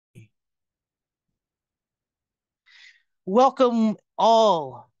Welcome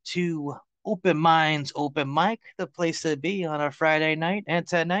all to Open Minds, Open Mic, the place to be on a Friday night. And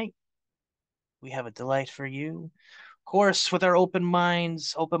tonight we have a delight for you. Of course, with our Open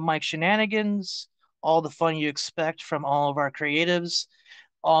Minds, Open Mic shenanigans, all the fun you expect from all of our creatives.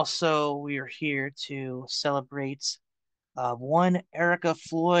 Also, we are here to celebrate one Ericka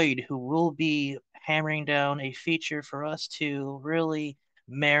Floyd, who will be hammering down a feature for us to really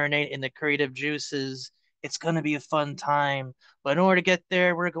marinate in the creative juices. It's going to be a fun time. But in order to get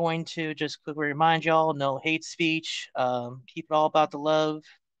there, we're going to just quickly remind y'all no hate speech, keep it all about the love,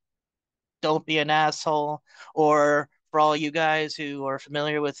 don't be an asshole. Or for all you guys who are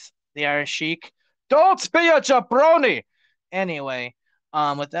familiar with the Iron Sheik, don't be a jabroni. Anyway,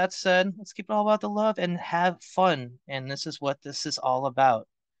 with that said, let's keep it all about the love and have fun. And this is what this is all about.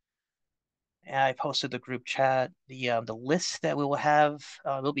 And I posted the group chat, the list that we will have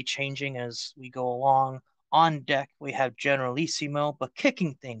will be changing as we go along. On deck, we have Generalissimo, but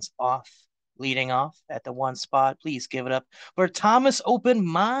kicking things off, leading off at the one spot. Please give it up for Thomas Open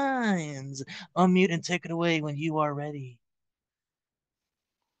Minds. Unmute and take it away when you are ready.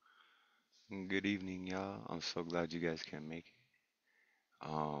 Good evening, y'all. I'm so glad you guys can make it.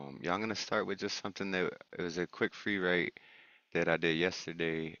 Y'all, I'm gonna start with just something that it was a quick free write that I did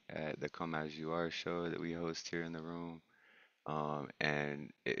yesterday at the Come As You Are show that we host here in the room.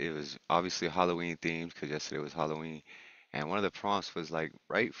 And it was obviously Halloween themed because yesterday was Halloween. And one of the prompts was like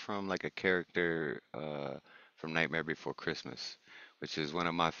right from like a character from Nightmare Before Christmas, which is one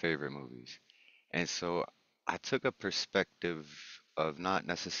of my favorite movies. And so I took a perspective of not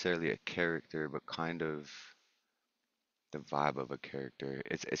necessarily a character, but kind of the vibe of a character.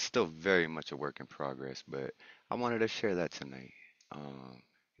 It's still very much a work in progress, but I wanted to share that tonight.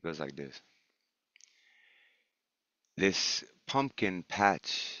 It goes like this. This pumpkin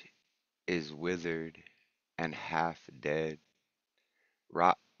patch is withered and half dead.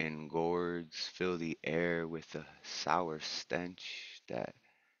 Rotten gourds fill the air with a sour stench that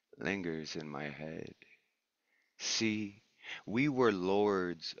lingers in my head. See, we were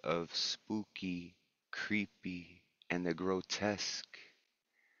lords of spooky, creepy, and the grotesque.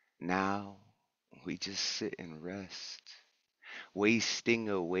 Now we just sit and rest, wasting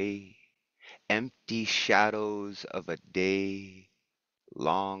away empty shadows of a day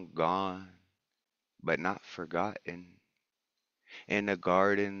long gone, but not forgotten, in a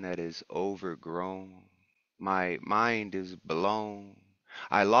garden that is overgrown. My mind is blown.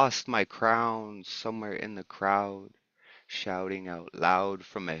 I lost my crown somewhere in the crowd, shouting out loud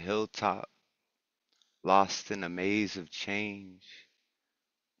from a hilltop, lost in a maze of change.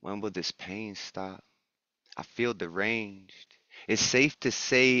 When will this pain stop? I feel deranged. It's safe to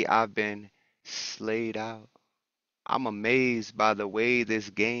say I've been slayed out. I'm amazed by the way this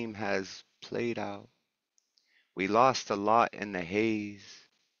game has played out. We lost a lot in the haze,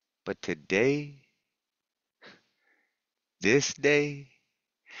 but today, this day,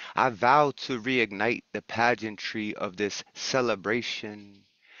 I vow to reignite the pageantry of this celebration.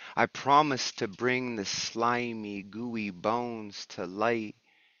 I promise to bring the slimy, gooey bones to light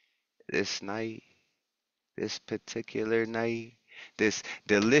this night, this particular night, this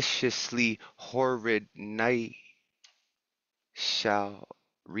deliciously horrid night shall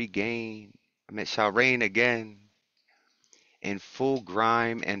regain, shall reign again in full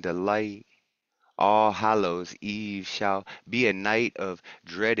grime and delight. All Hallows Eve shall be a night of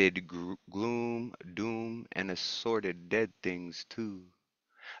dreaded gloom, doom, and assorted dead things too.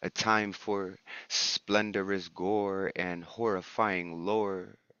 A time for splendorous gore and horrifying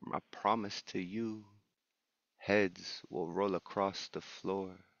lore. I promise to you, heads will roll across the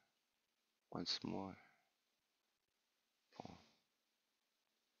floor once more.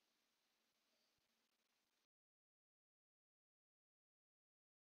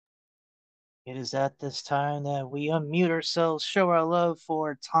 It is at this time that we unmute ourselves, show our love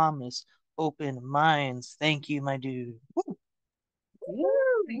for Thomas Open Minds. Thank you, my dude. Woo,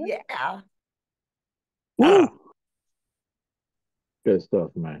 yeah. Ah, Woo! good stuff,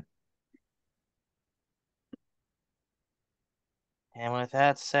 man. And with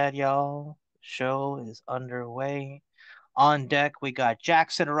that said, y'all, show is underway. On deck, we got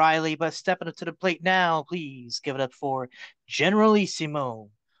Jackson Riley, but stepping up to the plate now, please give it up for Generalissimo.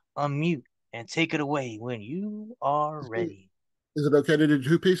 Unmute and take it away when you are ready. Is it okay to do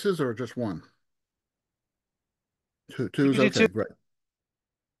two pieces or just one? Two You is can do two. okay. Great.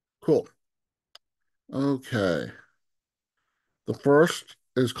 Cool. Okay. The first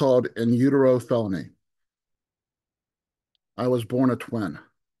is called In Utero Felony. I was born a twin.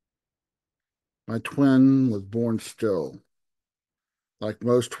 My twin was born still. Like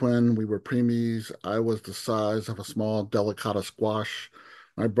most twin, we were preemies. I was the size of a small delicata squash.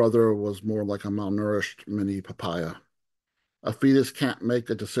 My brother was more like a malnourished mini papaya. A fetus can't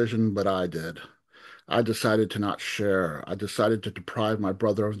make a decision, but I did. I decided to not share. I decided to deprive my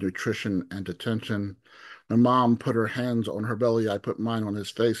brother of nutrition and attention. When mom put her hands on her belly, I put mine on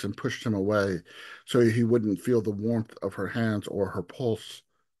his face and pushed him away so he wouldn't feel the warmth of her hands or her pulse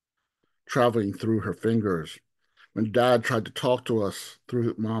traveling through her fingers. When dad tried to talk to us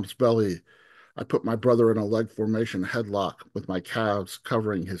through mom's belly, I put my brother in a leg formation headlock with my calves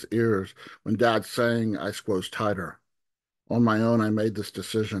covering his ears. When dad sang, I squeezed tighter. On my own, I made this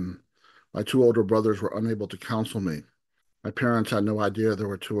decision. My two older brothers were unable to counsel me. My parents had no idea there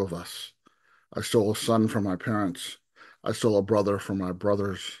were two of us. I stole a son from my parents. I stole a brother from my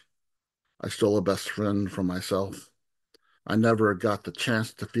brothers. I stole a best friend from myself. I never got the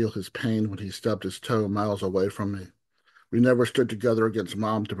chance to feel his pain when he stubbed his toe miles away from me. We never stood together against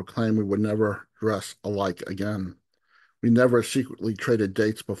mom to proclaim we would never dress alike again. We never secretly traded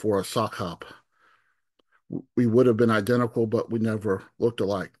dates before a sock hop. We would have been identical, but we never looked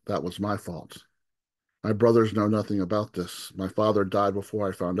alike. That was my fault. My brothers know nothing about this. My father died before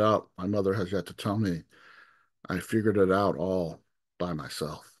I found out. My mother has yet to tell me. I figured it out all by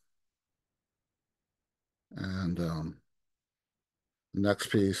myself. And the next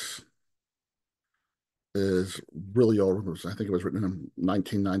piece is really old. I think it was written in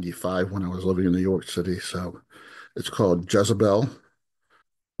 1995 when I was living in New York City. So it's called Jezebel,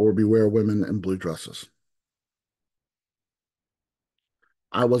 or Beware Women in Blue Dresses.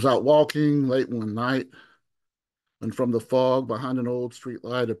 I was out walking late one night, and from the fog behind an old street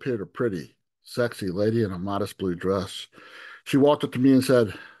light appeared a pretty, sexy lady in a modest blue dress. She walked up to me and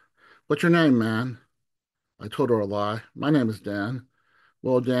said, "What's your name, man?" I told her a lie. "My name is Dan."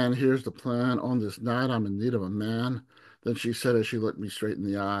 "Well, Dan, here's the plan. On this night, I'm in need of a man." Then she said as she looked me straight in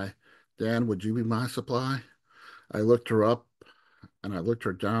the eye, "Dan, would you be my supply?" I looked her up and I looked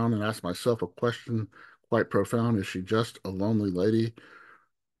her down and asked myself a question quite profound. Is she just a lonely lady,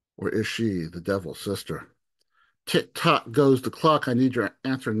 or is she the devil's sister? Tick tock goes the clock. I need your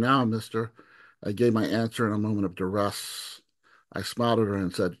answer now, mister. I gave my answer in a moment of duress. I smiled at her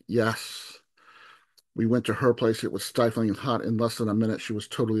and said, yes. We went to her place. It was stifling hot. In less than a minute, she was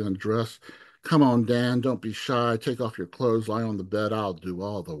totally undressed. "Come on, Dan, don't be shy. Take off your clothes, lie on the bed. I'll do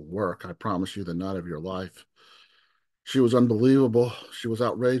all the work. I promise you the night of your life." She was unbelievable. She was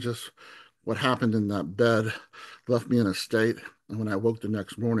outrageous. What happened in that bed left me in a state, and when I woke the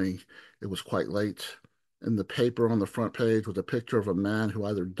next morning, it was quite late. In the paper on the front page was a picture of a man who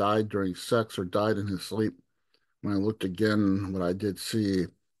either died during sex or died in his sleep. When I looked again, what I did see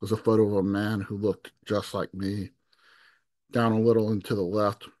was a photo of a man who looked just like me. Down a little and to the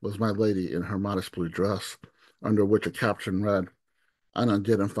left was my lady in her modest blue dress, under which a caption read,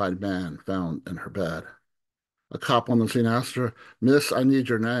 "Unidentified man found in her bed." A cop on the scene asked her, "Miss, I need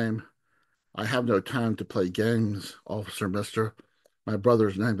your name." "I have no time to play games, Officer Mister. My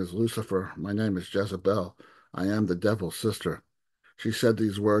brother's name is Lucifer. My name is Jezebel. I am the devil's sister." She said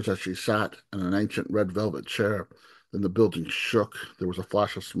these words as she sat in an ancient red velvet chair. Then the building shook. There was a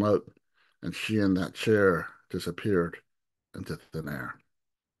flash of smoke, and she and that chair disappeared into thin air.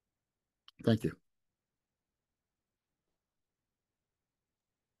 Thank you.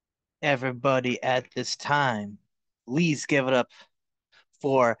 Everybody at this time, please give it up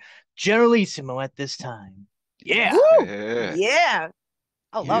for Generalissimo at this time. Yeah. Woo! Yeah. Yeah.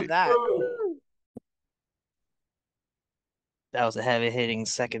 I You love that. That was a heavy hitting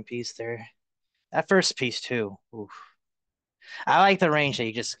second piece there. That first piece too. Oof. I like the range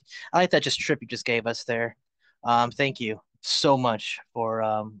that I like that just trip you just gave us there. Thank you so much for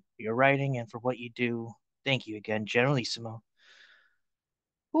your writing and for what you do. Thank you again, Generalissimo.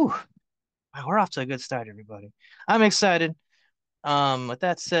 Whew. Wow, we're off to a good start, everybody. I'm excited. With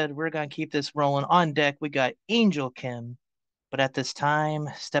that said, we're gonna keep this rolling. On deck, we got Angel Kim, but at this time,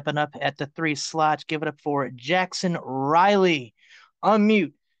 stepping up at the 3 slot, give it up for Jackson Riley.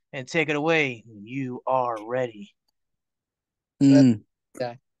 Unmute and take it away when you are ready. Mm.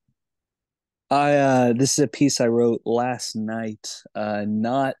 This is a piece I wrote last night,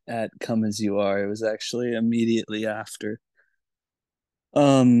 not at Come As You Are. It was actually immediately after.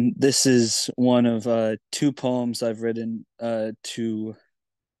 This is one of two poems I've written to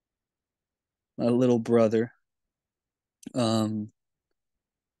my little brother,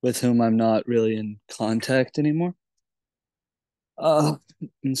 with whom I'm not really in contact anymore. Uh,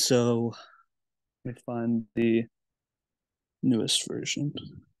 and so let me find the newest version.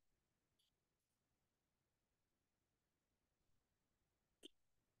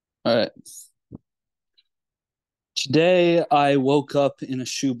 All right. Today I woke up in a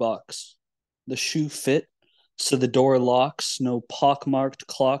shoebox. The shoe fit, so the door locks. No pockmarked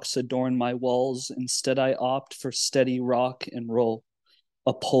clocks adorn my walls. Instead, I opt for steady rock and roll.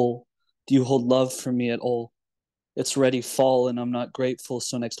 A pull. Do you hold love for me at all? It's ready fall, and I'm not grateful.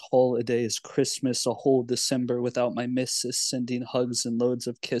 So next holiday is Christmas, a whole December without my missus sending hugs and loads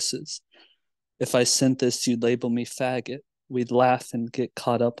of kisses. If I sent this, you'd label me faggot. We'd laugh and get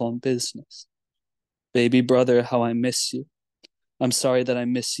caught up on business. Baby brother, how I miss you. I'm sorry that I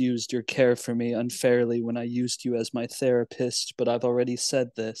misused your care for me unfairly when I used you as my therapist, but I've already said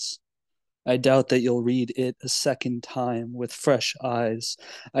this. I doubt that you'll read it a second time with fresh eyes.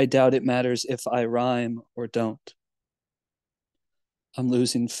 I doubt it matters if I rhyme or don't. I'm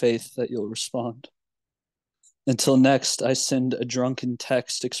losing faith that you'll respond. Until next, I send a drunken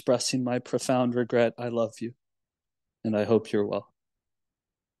text expressing my profound regret. I love you, and I hope you're well.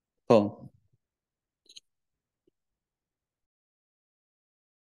 Poem.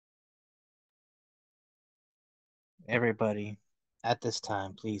 Everybody, at this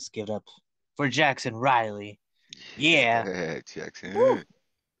time, please give it up for Jackson Riley. Yeah. Yeah, Woo. Jackson.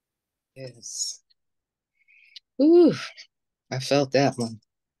 Yes. Ooh, I felt that one.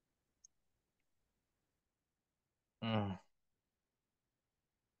 Mm.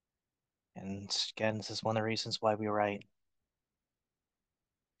 And again, this is one of the reasons why we write.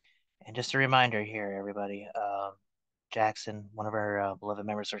 And just a reminder here, everybody, Jackson, one of our beloved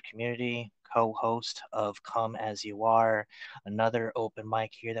members of our community, co-host of Come As You Are, another open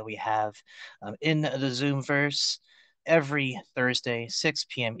mic here that we have in the Zoomverse every Thursday, 6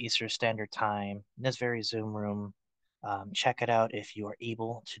 p.m. Eastern Standard Time, in this very Zoom room. Check it out if you are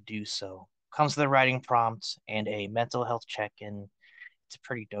able to do so. Comes with a writing prompt and a mental health check-in. It's a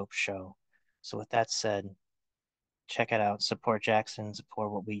pretty dope show. So with that said, check it out. Support Jackson.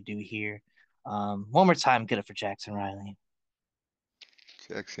 Support what we do here. One more time, get it for Jackson Riley.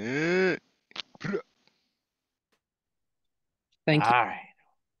 Jackson. Thank you, All right.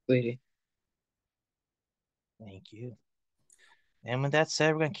 sweetie. Thank you. And with that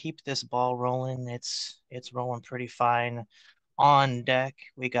said, we're gonna keep this ball rolling. It's rolling pretty fine. On deck,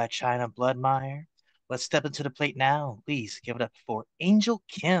 we got China Bloodmeyer. Let's step into the plate now. Please give it up for Angel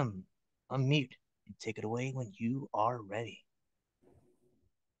Kim. Unmute and take it away when you are ready.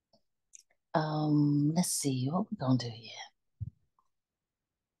 Let's see what we're gonna do here.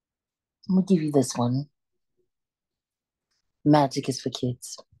 I'm gonna give you this one. Magic is for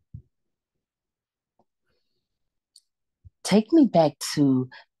kids. Take me back to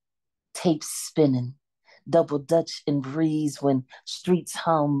tape spinning, double dutch and breeze when streets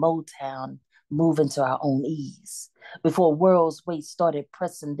hum Motown, moving to our own ease. Before world's weight started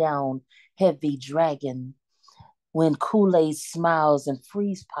pressing down, heavy dragon, when Kool-Aid smiles and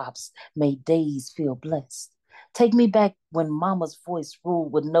freeze pops made days feel blessed. Take me back when mama's voice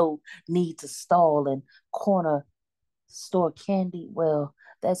ruled with no need to stall and corner store candy. Well,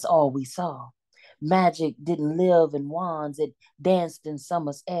 that's all we saw. Magic didn't live in wands, it danced in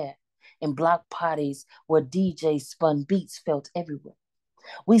summer's air. In block parties where DJs spun beats felt everywhere.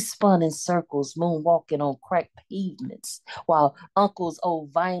 We spun in circles, moonwalking on cracked pavements, while uncle's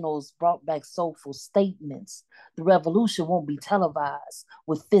old vinyls brought back soulful statements. The revolution won't be televised,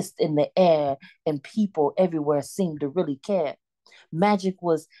 with fists in the air, and people everywhere seemed to really care. Magic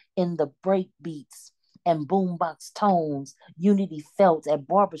was in the break beats and boombox tones, unity felt at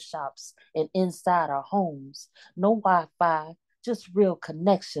barbershops and inside our homes. No Wi-Fi, just real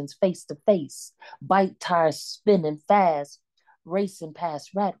connections face to face, bike tires spinning fast, racing past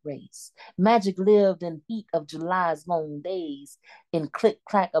rat race. Magic lived in heat of July's long days, in click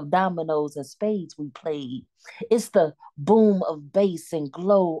clack of dominoes and spades we played. It's the boom of bass and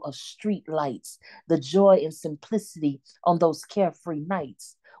glow of street lights, the joy and simplicity on those carefree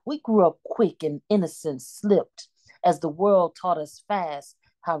nights. We grew up quick and innocence slipped as the world taught us fast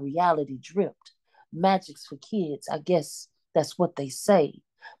how reality dripped. Magic's for kids, I guess that's what they say.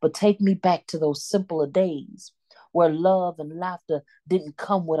 But take me back to those simpler days where love and laughter didn't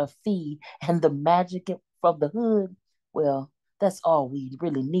come with a fee and the magic from the hood, well, that's all we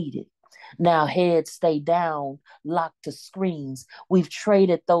really needed. Now heads stay down, locked to screens. We've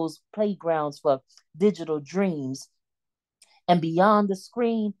traded those playgrounds for digital dreams. And beyond the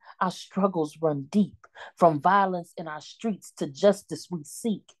screen, our struggles run deep. From violence in our streets to justice we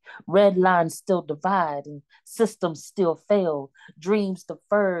seek. Red lines still divide and systems still fail. Dreams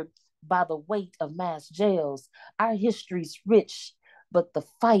deferred by the weight of mass jails. Our history's rich, but the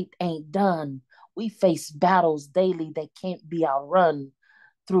fight ain't done. We face battles daily that can't be outrun.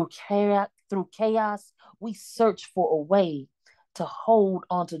 Through chaos, we search for a way to hold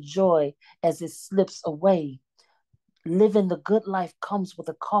on to joy as it slips away. Living the good life comes with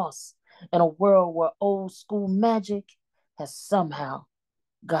a cost in a world where old school magic has somehow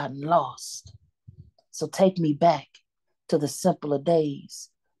gotten lost. So take me back to the simpler days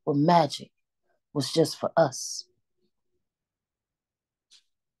where magic was just for us.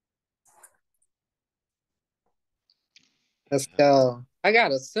 Let's go. I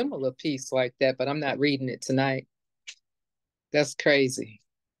got a similar piece like that, but I'm not reading it tonight. That's crazy.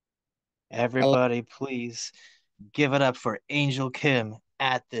 I like Everybody, please give it up for Angel Kim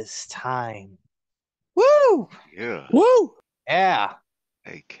at this time. Woo! Yeah. Woo! Yeah.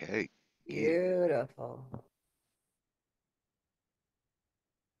 AK. Yeah. Beautiful.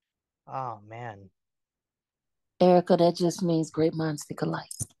 Oh man. Ericka, that just means great minds think alike.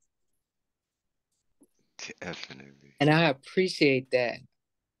 Definitely. and I appreciate that.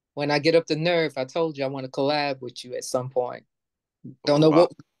 When I get up the nerve, I told you I want to collab with you at some point. Don't know Oh,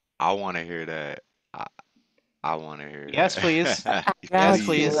 what. I want to hear that. I, I want to hear Yes, please. that. Yes, Got you.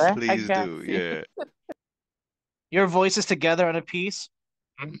 please. I Please got do. you. Yeah. Your voices together on a piece.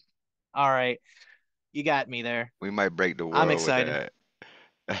 All right. You got me there. We might break the I'm world with excited.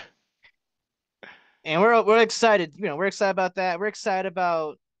 that. And we're excited. We're excited about that. We're excited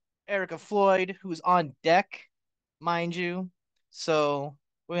about Ericka Floyd, who's on deck, mind you. So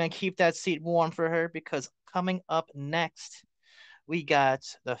we're gonna keep that seat warm for her because coming up next, we got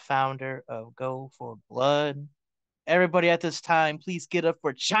the founder of Go for Blood. Everybody at this time, please get up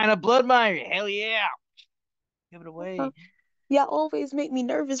for China Bloodmire. Hell yeah. Give it away. Y'all always make me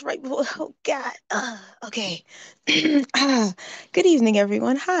nervous right before. Oh God. Okay. Good evening,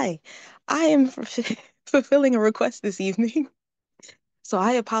 everyone. Hi. I am fulfilling a request this evening, so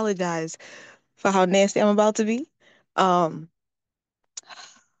I apologize for how nasty I'm about to be. Um,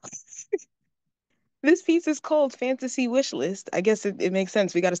 this piece is called Fantasy Wish List. I guess it makes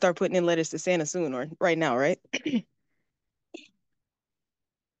sense. We got to start putting in letters to Santa soon or right now, right?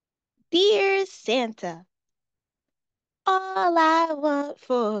 Dear Santa, all I want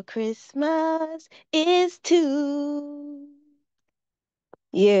for Christmas is two.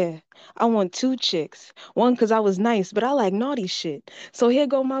 Yeah, I want two chicks. One 'cause I was nice, but I like naughty shit. So here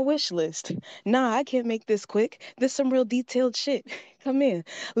go my wish list. Nah, I can't make this quick. This some real detailed shit. Come here,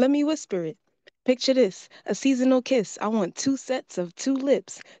 let me whisper it. Picture this, a seasonal kiss. I want two sets of two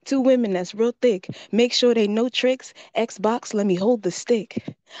lips, two women that's real thick. Make sure they no tricks. Xbox, let me hold the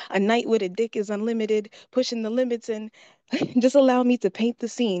stick. A night where the dick is unlimited, pushing the limits and just allow me to paint the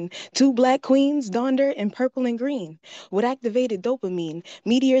scene. Two black queens, Donder in purple and green, with activated dopamine,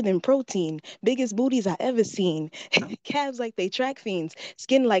 meatier than protein, biggest booties I ever seen. Calves like they track fiends,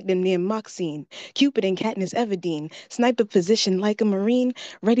 skin like them near Moxine. Cupid and Katniss Everdeen, sniper position like a Marine,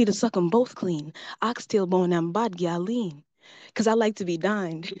 ready to suck 'em both clean. Oxtail bone and bodgy lean. 'Cause I like to be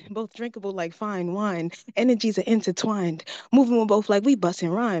dined, both drinkable like fine wine. Energies are intertwined, moving with both like we busting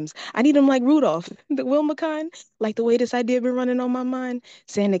rhymes. I need 'em like Rudolph, the Wilma kind, like the way this idea been running on my mind.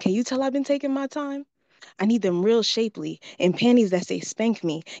 Santa, can you tell I've been taking my time? I need them real shapely, in panties that say spank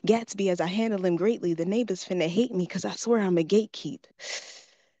me. Gatsby as I handle them greatly. The neighbors finna hate me, 'cause I swear I'm a gatekeep.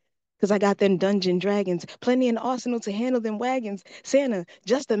 'Cause I got them dungeon dragons, plenty in the arsenal to handle them wagons. Santa,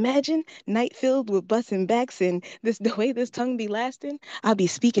 just imagine, night filled with bussin' backs and this the way this tongue be lasting. I be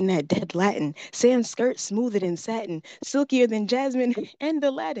speaking that dead Latin. Sans skirt smoother than satin, silkier than jasmine and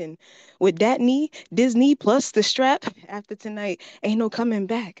Aladdin. With that knee, Disney plus the strap, after tonight, ain't no coming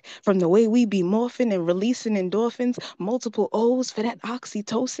back. From the way we be morphing and releasing endorphins, multiple O's for that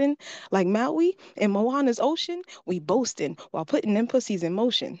oxytocin. Like Maui in Moana's ocean, we boasting while putting them pussies in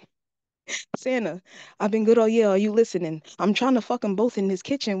motion. Santa, I've been good all year. Are you listening? I'm trying to fuck 'em both in this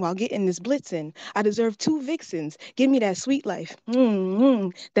kitchen while getting this blitzing. I deserve two vixens. Give me that sweet life.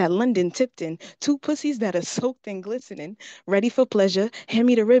 That London Tipton. Two pussies that are soaked and glistening. Ready for pleasure. Hand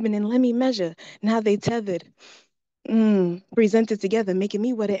me the ribbon and let me measure. Now they tethered. Presented together, making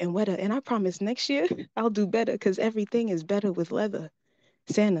me wetter and wetter. And I promise next year I'll do better because everything is better with leather.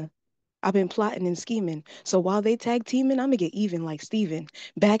 Santa, I've been plotting and scheming. So while they tag teaming, I'ma get even like Steven.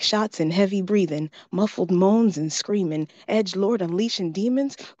 Back shots and heavy breathing, muffled moans and screaming. Edge Lord unleashing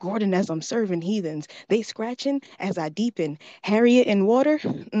demons, Gordon as I'm serving heathens. They scratching as I deepen. Harriet in water,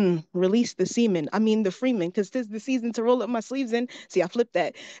 release the semen. I mean the Freeman, because this the season to roll up my sleeves in. See, I flipped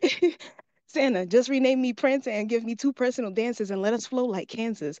that. Santa, just rename me Prancer and give me two personal dances and let us flow like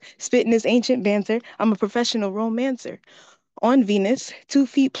Kansas. Spitting this ancient banter, I'm a professional romancer. On Venus, 2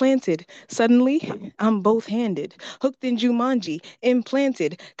 feet planted. Suddenly, I'm both handed. Hooked in Jumanji,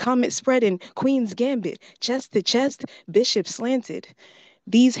 implanted. Comet spreading, Queen's Gambit. Chest to chest, Bishop slanted.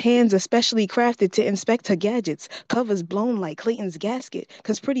 These hands especially crafted to inspect her gadgets, covers blown like Clayton's gasket,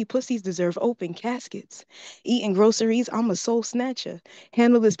 'cause pretty pussies deserve open caskets. Eating groceries, I'm a soul snatcher.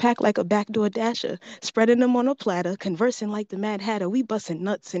 Handle this pack like a backdoor dasher, spreading them on a platter, conversing like the Mad Hatter. We busting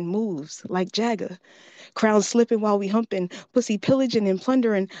nuts and moves like Jagger. Crowns slipping while we humping, pussy pillaging and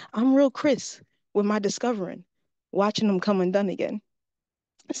plundering. I'm real Chris with my discovering, watching them come undone again.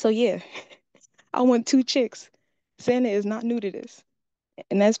 So yeah, I want two chicks. Santa is not new to this.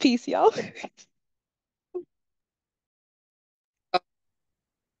 And that's peace, y'all.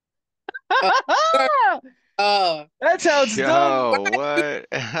 Uh, uh, That's how it's done. Yo, what?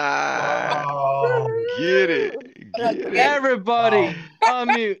 Oh, Get it. Get get it. Everybody,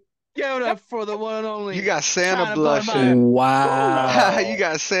 unmute. Give it up for the one and You only got Santa China Blood blushing. Mine. You Wow.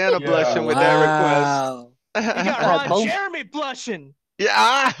 got Santa blushing with that yo. request. Wow. You got Got Ron both. Jeremy blushing.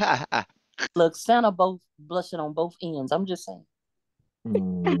 Yeah. Look, Santa both blushing on both ends. I'm just saying.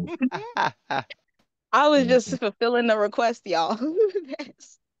 Mm, I was mm, just fulfilling the request, y'all.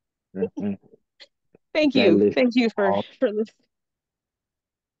 That's- mm. Thank That you. list Thank you all for listening.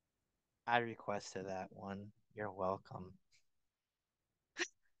 I requested that one. You're welcome.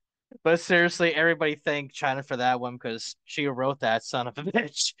 But seriously, everybody thank China for that one because she wrote that son of a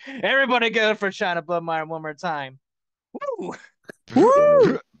bitch. Everybody give it for China Bloodmire one more time. Woo! yeah,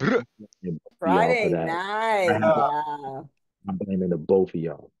 Woo! y'all for Friday that. night. Wow. I'm blaming the both of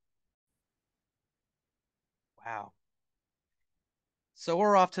y'all. Wow. So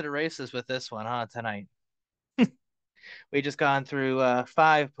we're off to the races with this one, huh, tonight? We just gone through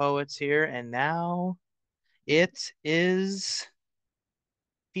 5 poets here, and now it is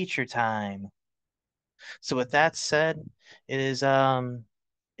feature time. So with that said, it is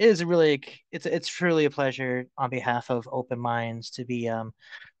really it's truly a pleasure on behalf of Open Minds to be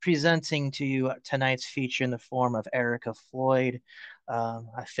presenting to you tonight's feature in the form of Ericka Floyd.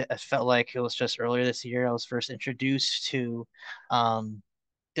 I felt like it was just earlier this year I was first introduced to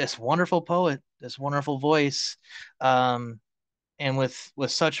this wonderful poet, this wonderful voice, um, and with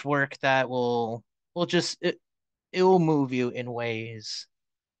such work that will just it will move you in ways,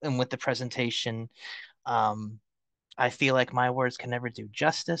 and with the presentation. Um, I feel like my words can never do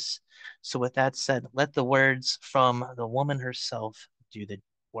justice. So, with that said, let the words from the woman herself do the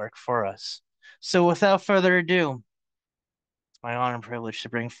work for us. So, without further ado, it's my honor and privilege to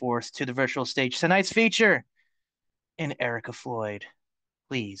bring forth to the virtual stage tonight's feature in Ericka Floyd.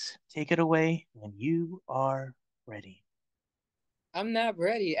 Please take it away when you are ready. I'm not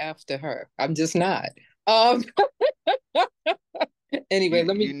ready after her. I'm just not. Um. Anyway,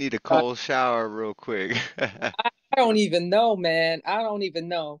 let You me. need a cold shower real quick. I don't even know, man. I don't even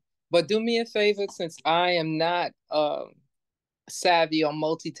know. But do me a favor, since I am not savvy on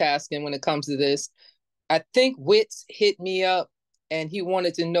multitasking when it comes to this. I think Wits hit me up and he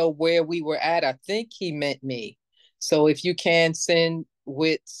wanted to know where we were at. I think he meant me. So if you can send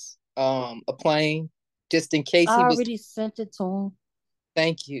Wits a plane, just in case I he was. already sent it to him.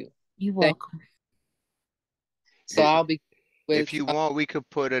 Thank you. You Thank welcome. So If I'll be if with you want, we could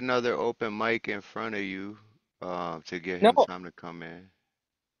put another open mic in front of you, to get no. him time to come in.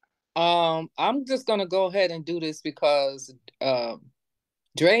 I'm just gonna go ahead and do this because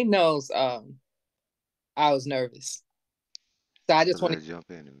Dre knows I was nervous. So I So just want to let's jump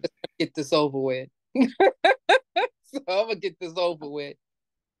in. get this over with. So I'm gonna get this over with.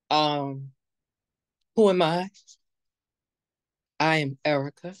 Um, who am I? I am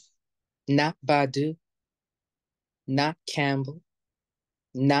Ericka, not Badu, not Campbell,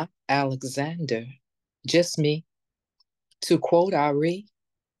 not Alexander, just me. To quote Ari,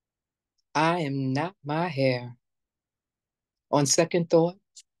 I am not my hair. On second thought,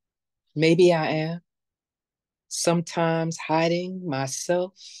 maybe I am. Sometimes hiding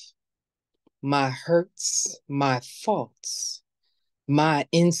myself, my hurts, my faults, my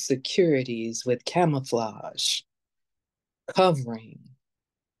insecurities with camouflage, covering,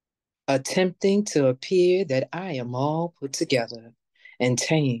 attempting to appear that I am all put together and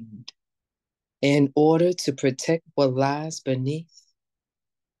tamed in order to protect what lies beneath.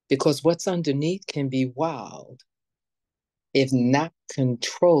 Because what's underneath can be wild if not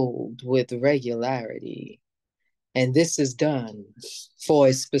controlled with regularity. And this is done for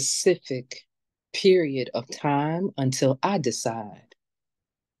a specific period of time until I decide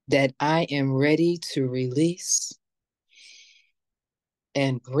that I am ready to release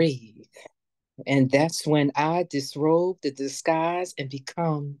and breathe. And that's when I disrobe the disguise and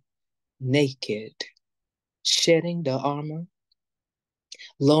become naked, shedding the armor,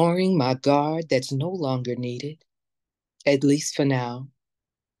 lowering my guard that's no longer needed, at least for now,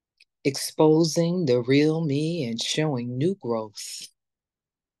 exposing the real me and showing new growth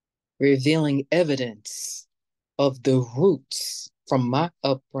revealing evidence of the roots from my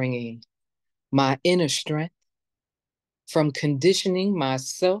upbringing, my inner strength, from conditioning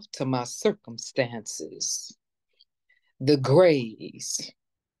myself to my circumstances, the grays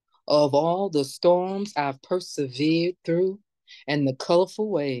of all the storms I've persevered through, and the colorful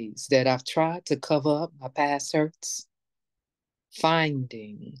ways that I've tried to cover up my past hurts,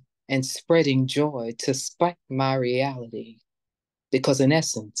 finding and spreading joy to spite my reality. Because in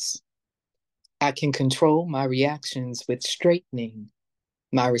essence, I can control my reactions with straightening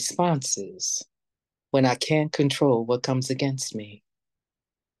my responses when I can't control what comes against me.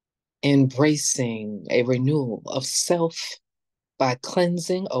 Embracing a renewal of self by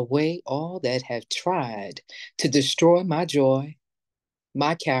cleansing away all that have tried to destroy my joy,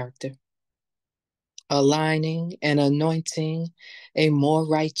 my character, aligning and anointing a more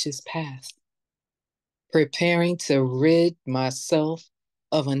righteous path, preparing to rid myself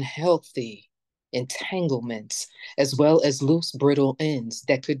of unhealthy entanglements as well as loose, brittle ends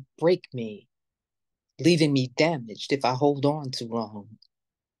that could break me, leaving me damaged if I hold on too long.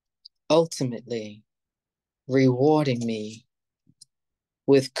 Ultimately, rewarding me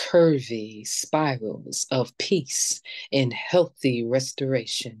with curvy spirals of peace and healthy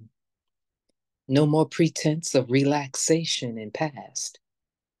restoration. No more pretense of relaxation in past,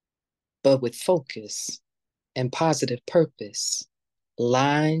 but with focus and positive purpose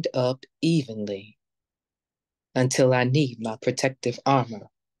lined up evenly until I need my protective armor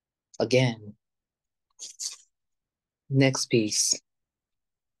again. Next piece.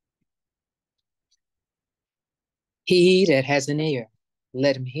 He that has an ear,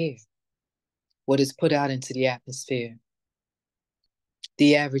 let him hear what is put out into the atmosphere.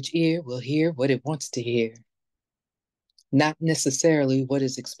 The average ear will hear what it wants to hear, not necessarily what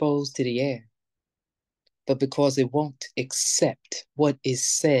is exposed to the air, but because it won't accept what is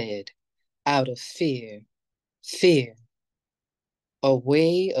said out of fear. Fear, a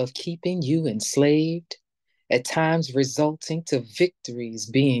way of keeping you enslaved, at times resulting to victories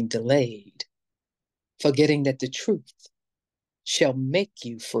being delayed, forgetting that the truth shall make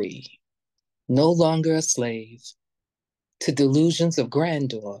you free, no longer a slave to delusions of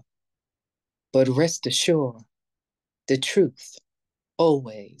grandeur, but rest assured, the truth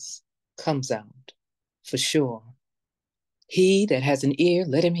always comes out for sure. He that has an ear,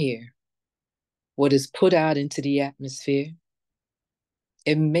 let him hear what is put out into the atmosphere.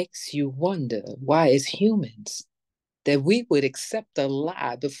 It makes you wonder why, as humans, that we would accept a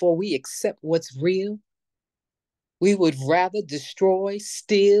lie before we accept what's real. We would rather destroy,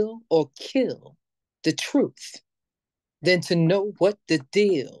 steal, or kill the truth than to know what the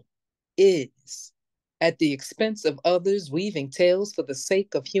deal is at the expense of others, weaving tales for the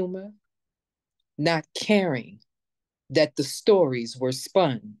sake of humor, not caring that the stories were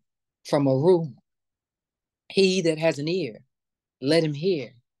spun from a rumor. He that has an ear, let him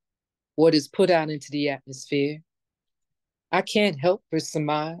hear what is put out into the atmosphere. I can't help but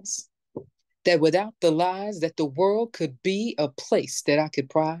surmise that without the lies, that the world could be a place that I could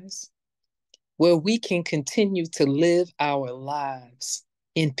prize, where we can continue to live our lives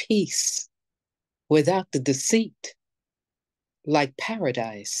in peace without the deceit, like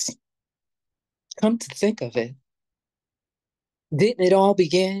paradise. Come to think of it, didn't it all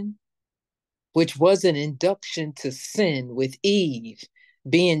begin, which was an induction to sin with Eve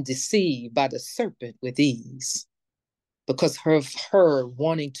being deceived by the serpent with ease, because of her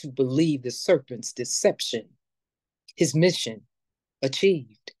wanting to believe the serpent's deception, his mission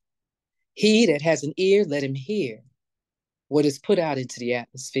achieved. He that has an ear, let him hear what is put out into the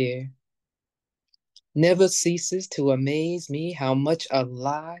atmosphere. Never ceases to amaze me how much a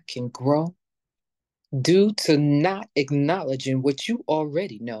lie can grow due to not acknowledging what you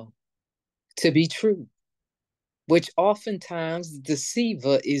already know to be true, which oftentimes the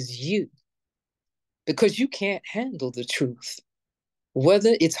deceiver is you, because you can't handle the truth.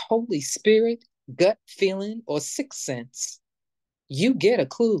 Whether it's Holy Spirit, gut feeling, or sixth sense, you get a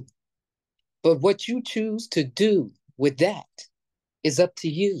clue. But what you choose to do with that is up to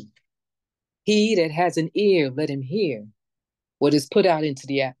you. He that has an ear, let him hear what is put out into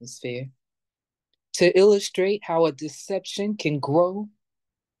the atmosphere. To illustrate how a deception can grow,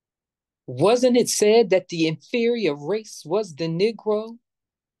 wasn't it said that the inferior race was the Negro?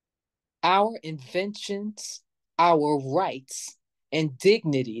 Our inventions, our rights, and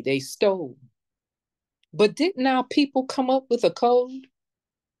dignity they stole. But didn't our people come up with a code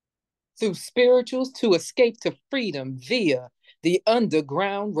through spirituals to escape to freedom via the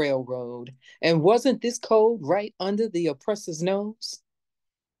Underground Railroad? And wasn't this code right under the oppressor's nose?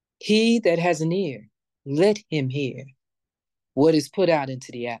 He that has an ear, let him hear what is put out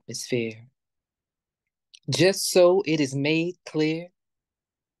into the atmosphere. Just so it is made clear,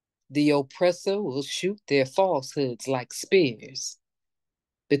 the oppressor will shoot their falsehoods like spears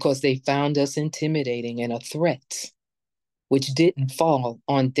because they found us intimidating and a threat, which didn't fall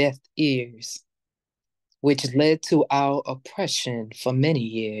on deaf ears, which led to our oppression for many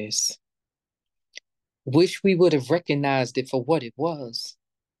years. Wish we would have recognized it for what it was,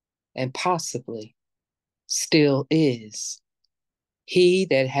 and possibly still is. He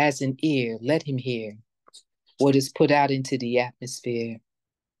that has an ear, let him hear what is put out into the atmosphere.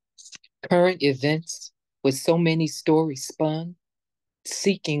 Current events with so many stories spun,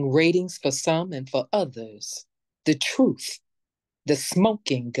 seeking ratings for some and for others. The truth, the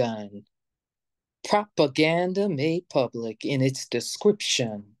smoking gun. Propaganda made public in its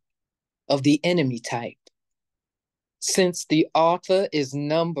description of the enemy type. Since the author is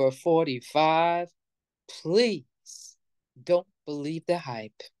number 45, please don't believe the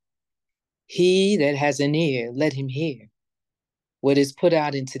hype. He that has an ear, let him hear what is put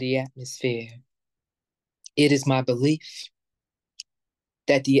out into the atmosphere. It is my belief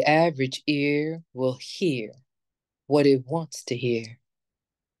that the average ear will hear what it wants to hear,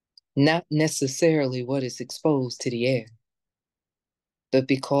 not necessarily what is exposed to the air, but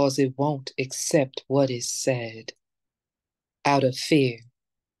because it won't accept what is said out of fear,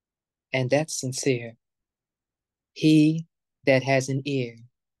 and that's sincere. He that has an ear,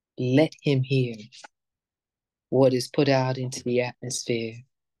 let him hear what is put out into the atmosphere.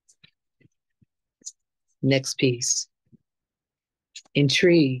 Next piece.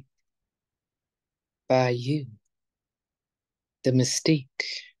 Intrigued by you, the mystique.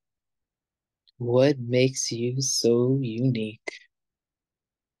 What makes you so unique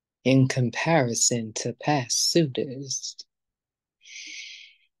in comparison to past suitors?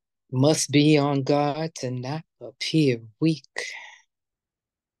 Must be on guard to not appear weak,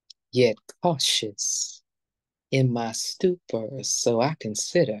 yet cautious in my stupor, so I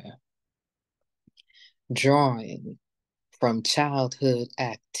consider drawing from childhood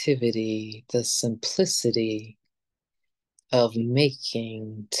activity the simplicity of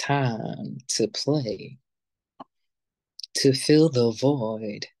making time to play, to fill the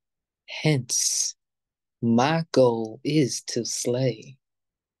void. Hence, my goal is to slay,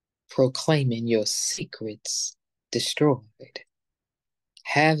 proclaiming your secrets destroyed.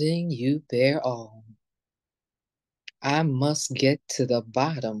 Having you bear all, I must get to the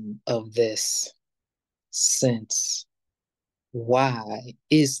bottom of this, since why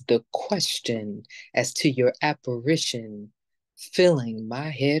is the question as to your apparition filling my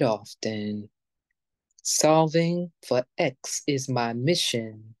head often. Solving for X is my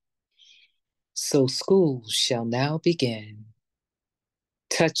mission, so school shall now begin,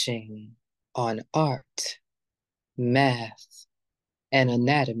 touching on art, math, and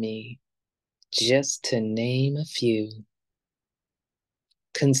anatomy, just to name a few.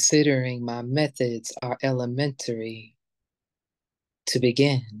 Considering my methods are elementary, to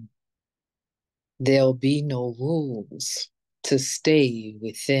begin, there'll be no rules to stay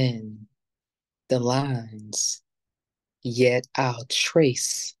within the lines, yet I'll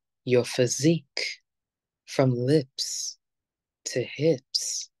trace your physique from lips to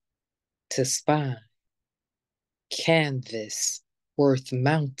hips to spine. Canvas worth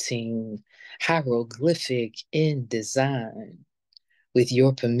mounting, hieroglyphic in design. With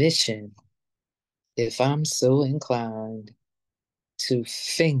your permission, if I'm so inclined, to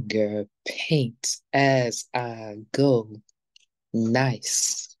finger paint as I go,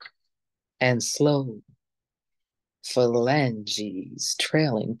 nice and slow. Phalanges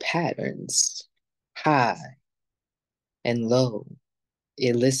trailing patterns, high and low,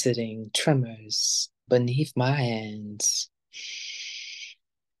 eliciting tremors beneath my hands.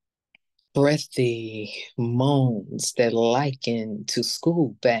 Breathy moans that liken to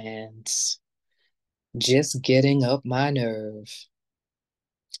school bands, just getting up my nerve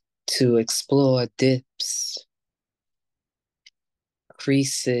to explore dips,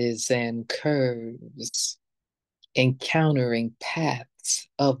 creases, and curves, encountering paths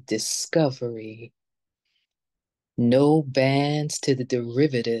of discovery. No bands to the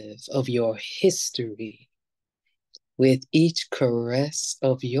derivative of your history. With each caress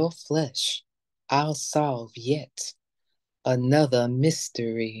of your flesh, I'll solve yet another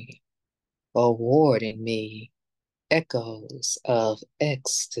mystery, awarding me echoes of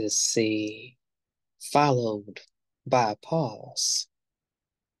ecstasy, followed by a pause.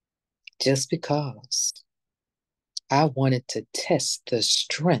 Just because I wanted to test the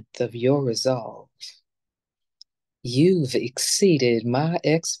strength of your resolve. You've exceeded my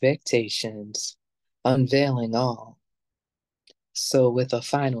expectations, unveiling all So with a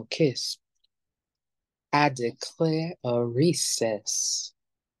final kiss, I declare a recess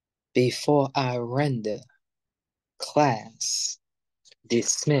before I render class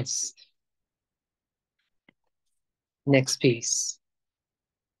dismissed. Next piece.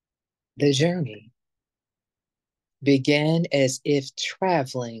 The journey began as if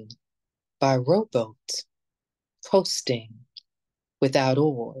traveling by rowboat, coasting without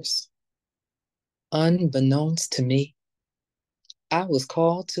oars. Unbeknownst to me, I was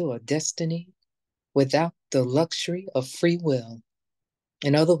called to a destiny without the luxury of free will.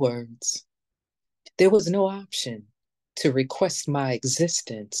 In other words, there was no option to request my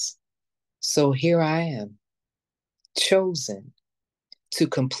existence. So here I am, chosen to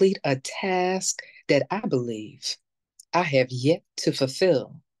complete a task that I believe I have yet to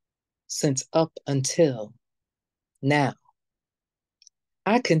fulfill since up until now.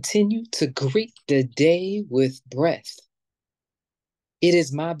 I continue to greet the day with breath. It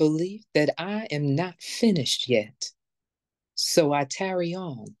is my belief that I am not finished yet, so I tarry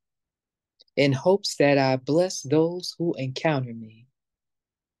on in hopes that I bless those who encounter me,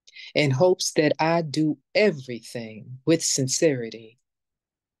 in hopes that I do everything with sincerity,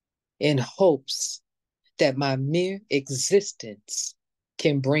 in hopes that my mere existence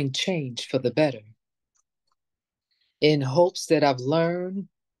can bring change for the better, in hopes that I've learned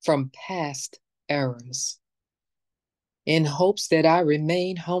from past errors, in hopes that I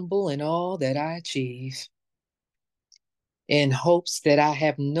remain humble in all that I achieve, in hopes that I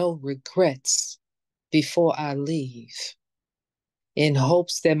have no regrets before I leave, in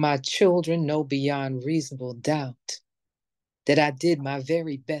hopes that my children know beyond reasonable doubt that I did my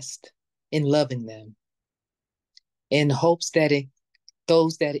very best in loving them, in hopes that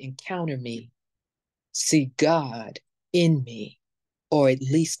those that encounter me see God in me, or at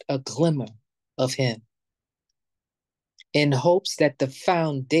least a glimmer of Him, in hopes that the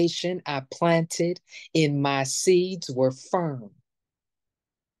foundation I planted in my seeds were firm,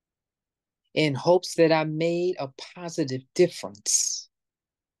 in hopes that I made a positive difference,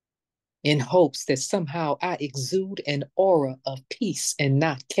 in hopes that somehow I exude an aura of peace and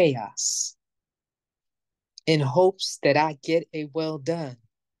not chaos, in hopes that I get a well done,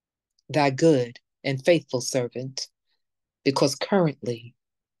 thy good and faithful servant, because currently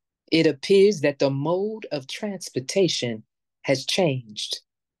it appears that the mode of transportation has changed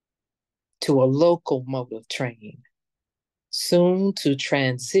to a local mode of train, soon to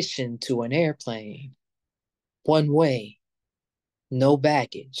transition to an airplane, one way, no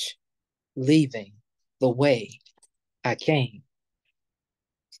baggage, leaving the way I came.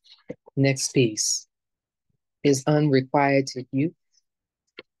 Next piece is unrequited youth.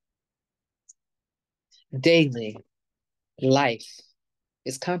 Daily life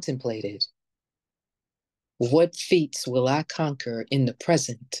is contemplated. What feats will I conquer in the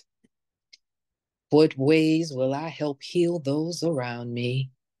present? What ways will I help heal those around me,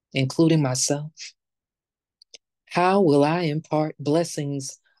 including myself? How will I impart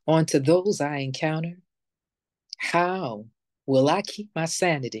blessings onto those I encounter? How will I keep my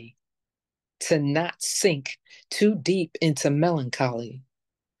sanity to not sink too deep into melancholy?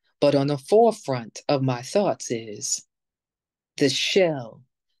 But on the forefront of my thoughts is the shell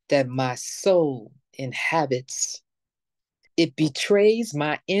that my soul inhabits. It betrays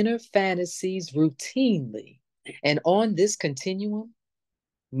my inner fantasies routinely. And on this continuum,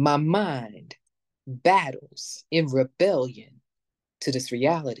 my mind battles in rebellion to this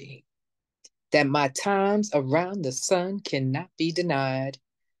reality that my times around the sun cannot be denied.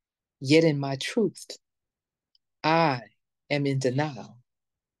 Yet in my truth, I am in denial.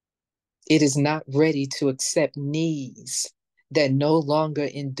 It is not ready to accept knees that no longer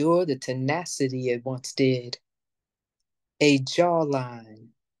endure the tenacity it once did. A jawline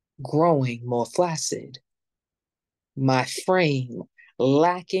growing more flaccid. My frame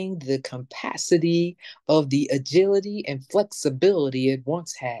lacking the capacity of the agility and flexibility it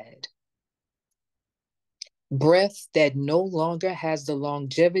once had. Breath that no longer has the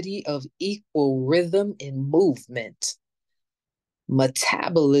longevity of equal rhythm and movement.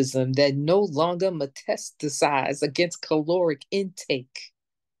 Metabolism that no longer metastasizes against caloric intake.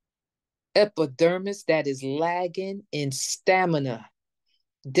 Epidermis that is lagging in stamina,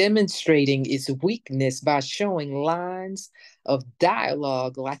 demonstrating its weakness by showing lines of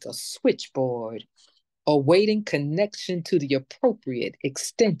dialogue like a switchboard, awaiting connection to the appropriate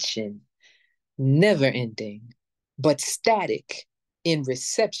extension, never ending, but static in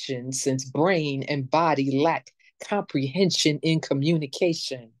reception since brain and body lack comprehension in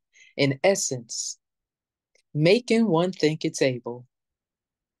communication. In essence, making one think it's able,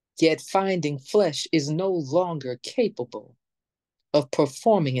 yet finding flesh is no longer capable. of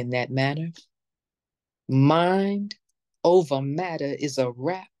performing in that manner. Mind over matter is a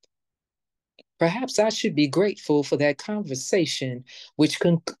wrap. Perhaps I should be grateful for that conversation which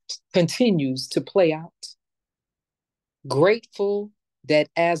continues to play out. Grateful that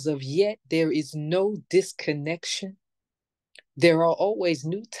as of yet there is no disconnection. There are always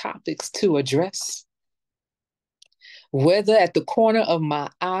new topics to address. Whether at the corner of my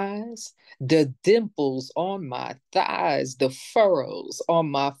eyes, the dimples on my thighs, the furrows on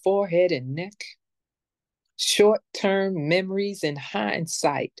my forehead and neck, short-term memories in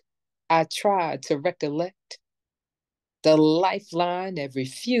hindsight, I try to recollect the lifeline that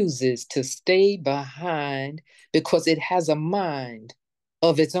refuses to stay behind because it has a mind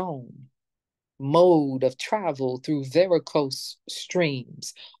of its own, mode of travel through varicose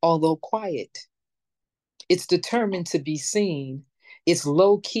streams, although quiet. It's determined to be seen. It's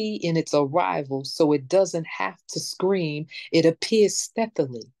low-key in its arrival, so it doesn't have to scream. It appears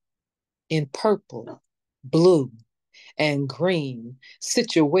stealthily in purple, blue, and green,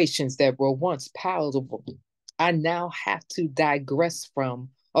 situations that were once palatable, I now have to digress from.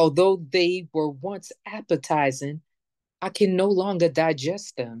 Although they were once appetizing, I can no longer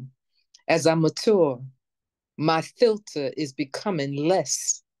digest them. As I mature, my filter is becoming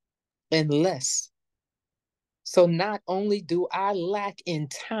less and less. So not only do I lack in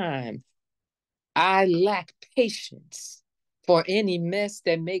time, I lack patience for any mess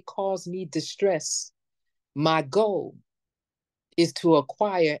that may cause me distress. My goal is to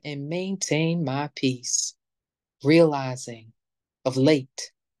acquire and maintain my peace, realizing of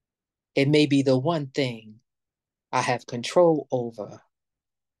late it may be the one thing I have control over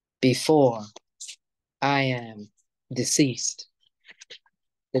before I am deceased.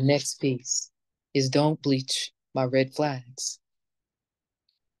 The next piece is don't bleach my red flags.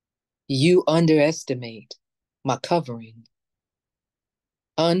 You underestimate my covering.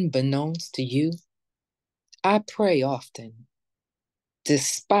 Unbeknownst to you, I pray often.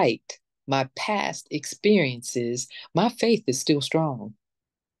 Despite my past experiences, my faith is still strong.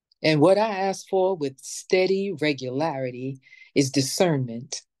 And what I ask for with steady regularity is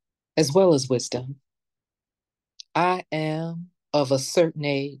discernment as well as wisdom. I am of a certain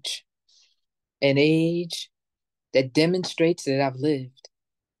age, an age that demonstrates that I've lived,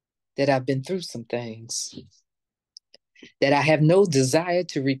 that I've been through some things, that I have no desire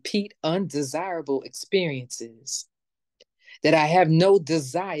to repeat undesirable experiences, that I have no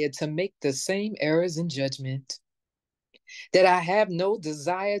desire to make the same errors in judgment, that I have no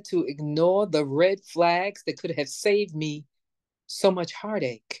desire to ignore the red flags that could have saved me so much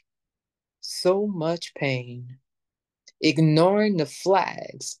heartache, so much pain. Ignoring the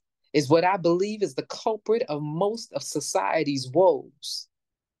flags is what I believe is the culprit of most of society's woes.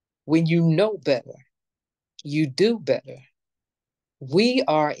 When you know better, you do better. We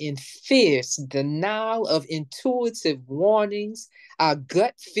are in fierce denial of intuitive warnings, our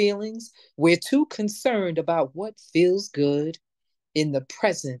gut feelings. We're too concerned about what feels good in the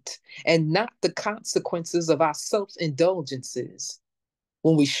present and not the consequences of our self-indulgences,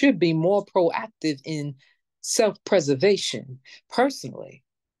 when we should be more proactive in self-preservation. Personally,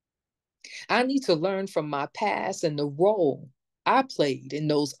 I need to learn from my past and the role I played in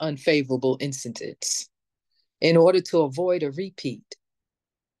those unfavorable incidents in order to avoid a repeat.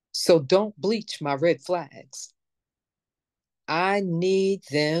 So don't bleach my red flags. I need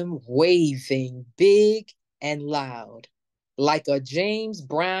them waving big and loud, like a James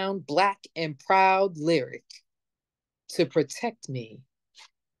Brown Black and Proud lyric, to protect me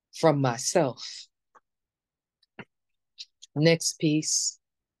from myself. Next piece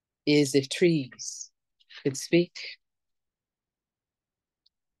is if trees could speak.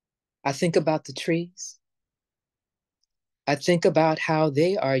 I think about the trees. I think about how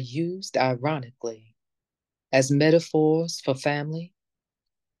they are used ironically as metaphors for family,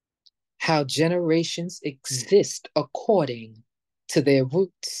 how generations exist according to their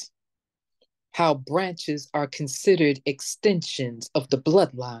roots, how branches are considered extensions of the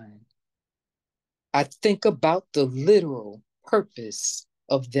bloodline. I think about the literal purpose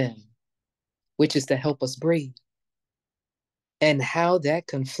of them, which is to help us breathe, and how that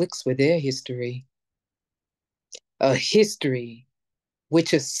conflicts with their history, a history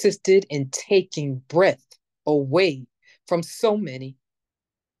which assisted in taking breath away from so many,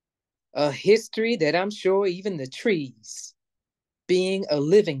 a history that I'm sure even the trees, being a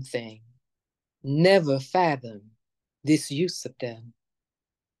living thing, never fathomed this use of them.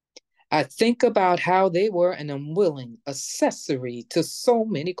 I think about how they were an unwilling accessory to so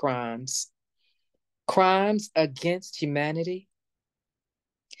many crimes, crimes against humanity,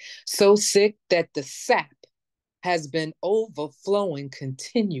 so sick that the sap has been overflowing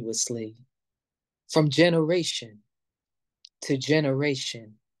continuously from generation to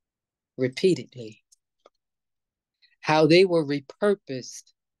generation repeatedly. How they were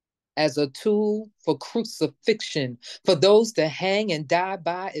repurposed as a tool for crucifixion, for those to hang and die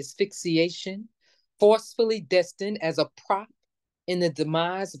by asphyxiation, forcefully destined as a prop in the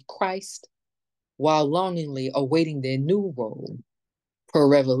demise of Christ, while longingly awaiting their new role per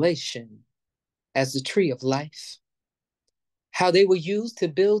revelation as the tree of life. How they were used to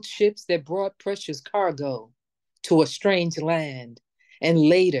build ships that brought precious cargo to a strange land, and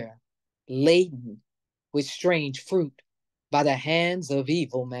later laden with strange fruit by the hands of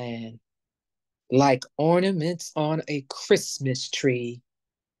evil man, like ornaments on a Christmas tree.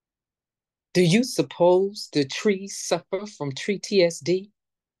 Do you suppose the trees suffer from tree TSD?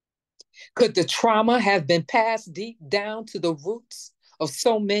 Could the trauma have been passed deep down to the roots of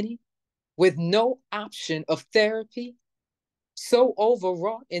so many with no option of therapy, so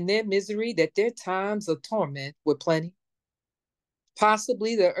overwrought in their misery that their times of torment were plenty?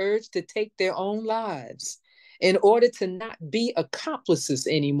 Possibly the urge to take their own lives in order to not be accomplices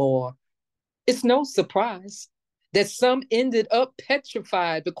anymore. It's no surprise that some ended up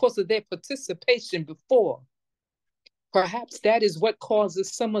petrified because of their participation before. Perhaps that is what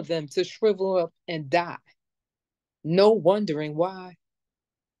causes some of them to shrivel up and die. No wondering why.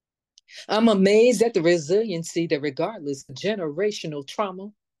 I'm amazed at the resiliency that, regardless of generational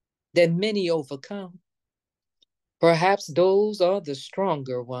trauma, that many overcome. Perhaps those are the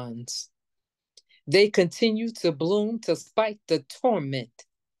stronger ones. They continue to bloom to spite the torment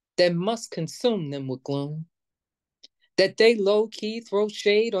that must consume them with gloom. That they low-key throw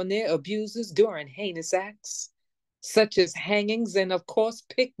shade on their abusers during heinous acts, such as hangings and, of course,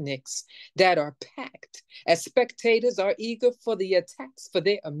 picnics that are packed as spectators are eager for the attacks for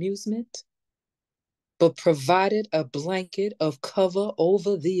their amusement, but provided a blanket of cover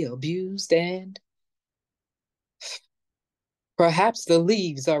over the abused, and perhaps the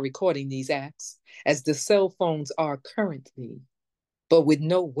leaves are recording these acts as the cell phones are currently, but with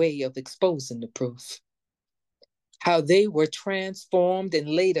no way of exposing the proof. How they were transformed and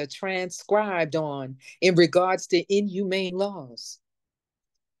later transcribed on in regards to inhumane laws.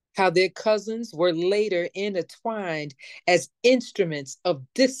 How their cousins were later intertwined as instruments of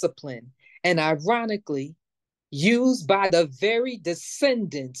discipline and, ironically, used by the very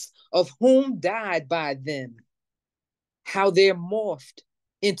descendants of whom died by them. How they're morphed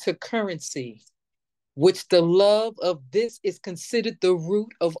into currency, which the love of this is considered the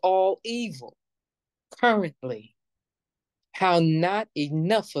root of all evil currently. How not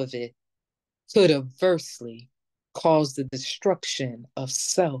enough of it could adversely cause the destruction of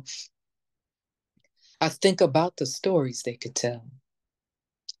self. I think about the stories they could tell,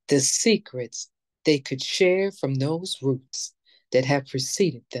 the secrets they could share from those roots that have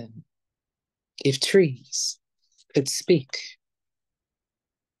preceded them. If trees could speak.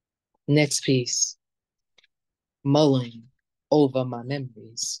 Next piece, mulling over my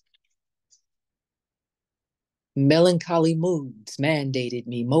memories. Melancholy moods mandated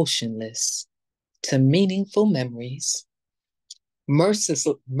me motionless to meaningful memories,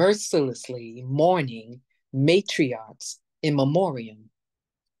 mercilessly mourning matriarchs in memoriam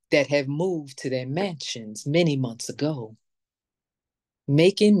that have moved to their mansions many months ago,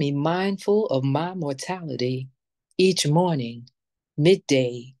 making me mindful of my mortality each morning,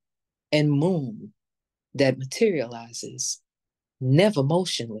 midday, and moon that materializes, never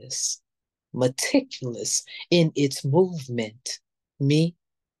motionless, meticulous in its movement, me,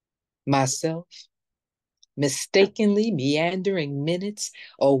 myself, mistakenly meandering minutes,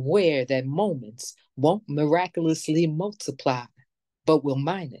 aware that moments won't miraculously multiply, but will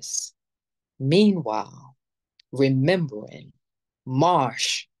minus. Meanwhile, remembering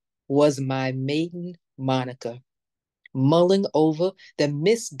Marsh was my maiden moniker, mulling over the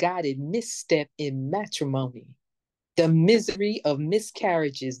misguided misstep in matrimony, the misery of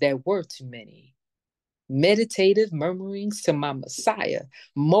miscarriages that were too many. Meditative murmurings to my Messiah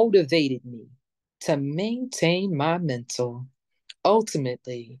motivated me to maintain my mental,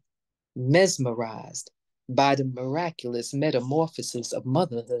 ultimately mesmerized by the miraculous metamorphosis of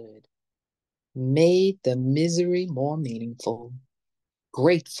motherhood, made the misery more meaningful.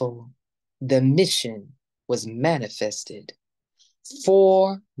 Grateful, the mission was manifested.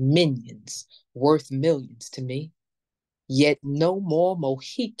 4 minions worth millions to me, yet no more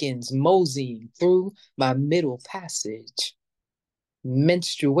Mohicans moseying through my middle passage.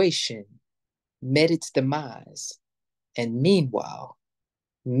 Menstruation met its demise, and meanwhile,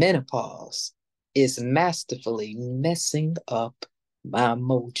 menopause is masterfully messing up my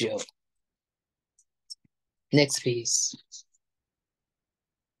mojo. Next piece.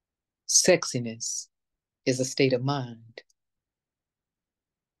 Sexiness is a state of mind.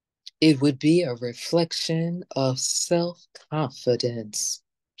 It would be a reflection of self-confidence,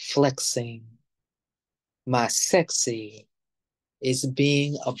 flexing. My sexy is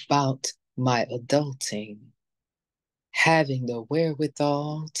being about my adulting, having the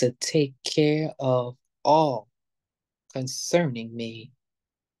wherewithal to take care of all concerning me,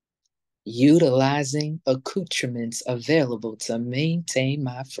 utilizing accoutrements available to maintain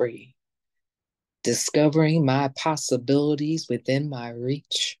my free, discovering my possibilities within my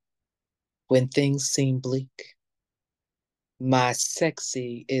reach when things seem bleak. My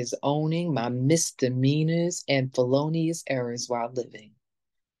sexy is owning my misdemeanors and felonious errors while living,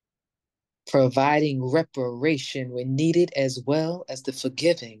 providing reparation when needed as well as the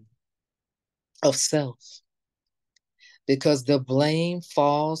forgiving of self, because the blame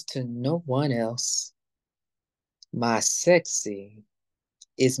falls to no one else. My sexy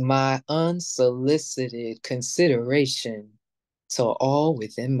is my unsolicited consideration to all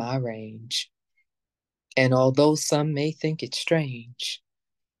within my range. And although some may think it strange,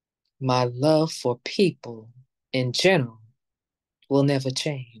 my love for people in general will never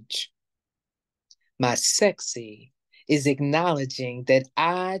change. My sexy is acknowledging that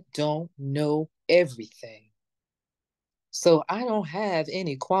I don't know everything. So I don't have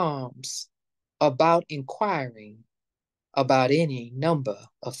any qualms about inquiring about any number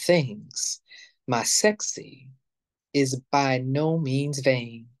of things. My sexy is by no means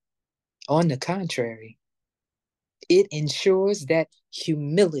vain. On the contrary, it ensures that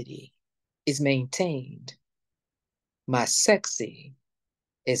humility is maintained. My sexy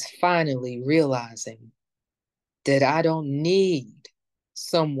is finally realizing that I don't need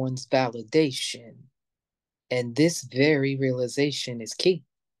someone's validation. And this very realization is key.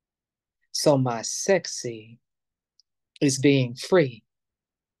 So my sexy is being free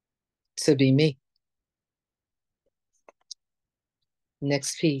to be me.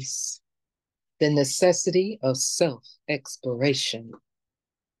 Next piece, the necessity of self-exploration.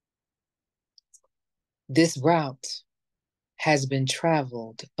 This route has been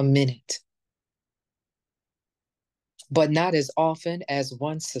traveled a minute, but not as often as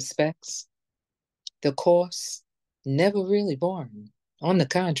one suspects. The course never really born. On the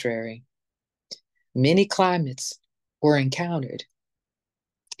contrary, many climates were encountered.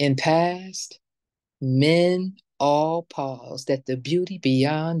 In past, men all paused at the beauty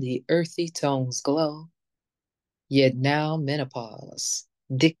beyond the earthy tones glow. Yet now menopause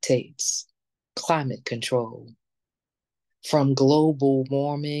dictates climate control, from global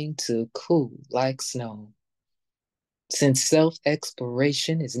warming to cool like snow. Since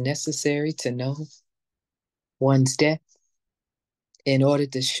self-exploration is necessary to know one's depth in order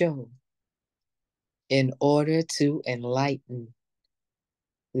to show, in order to enlighten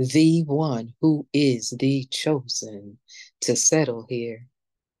the one who is the chosen to settle here.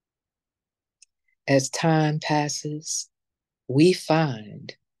 As time passes, we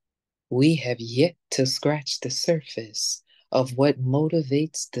find we have yet to scratch the surface of what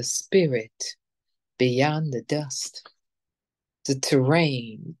motivates the spirit beyond the dust. The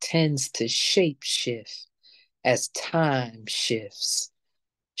terrain tends to shape shift as time shifts,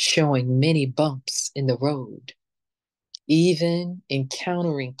 showing many bumps in the road, even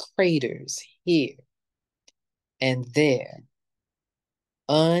encountering craters here and there,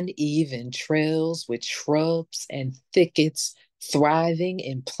 uneven trails with shrubs and thickets thriving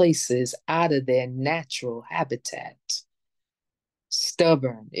in places out of their natural habitat,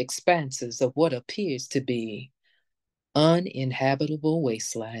 stubborn expanses of what appears to be uninhabitable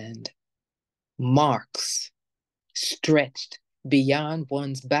wasteland, marks stretched beyond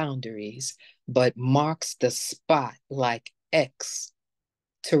one's boundaries, but marks the spot like X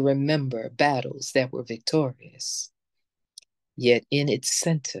to remember battles that were victorious. Yet in its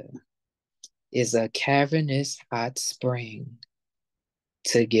center is a cavernous hot spring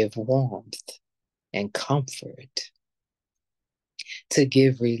to give warmth and comfort, to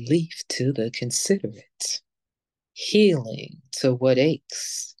give relief to the considerate, healing to what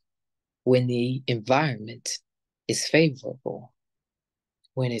aches when the environment is favorable,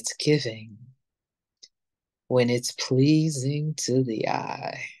 when it's giving, when it's pleasing to the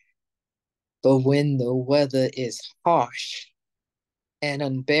eye. But when the weather is harsh and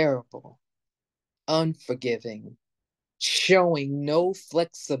unbearable, unforgiving, showing no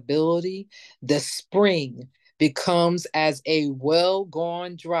flexibility, the spring becomes as a well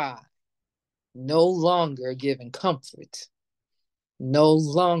gone dry, no longer giving comfort, no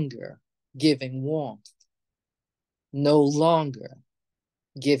longer giving warmth, no longer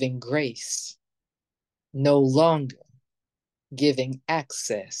giving grace, no longer giving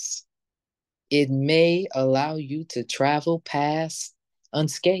access. It may allow you to travel past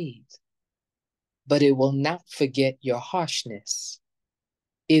unscathed, but it will not forget your harshness.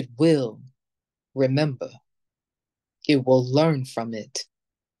 It will remember. It will learn from it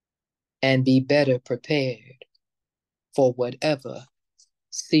and be better prepared for whatever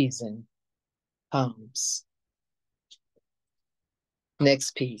season comes.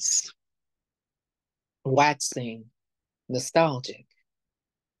 Next piece, waxing nostalgic.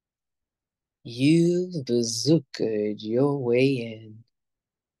 You've bazookaed your way in,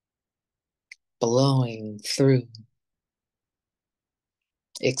 blowing through,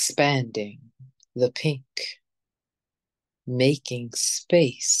 expanding the pink, making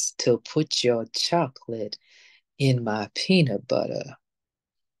space to put your chocolate in my peanut butter,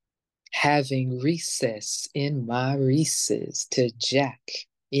 having recess in my Reese's to jack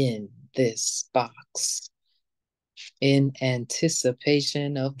in this box, in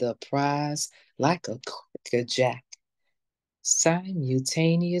anticipation of the prize like a crackerjack,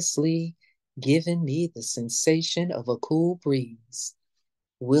 simultaneously giving me the sensation of a cool breeze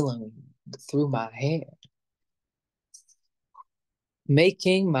willowing through my hair,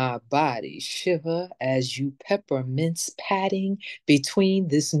 making my body shiver as you peppermints patting between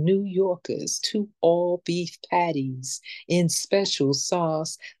this New Yorker's two all-beef patties in special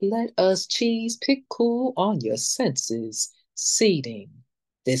sauce. Let us cheese pick cool on your senses, seeding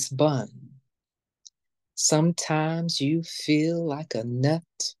this bun. Sometimes you feel like a nut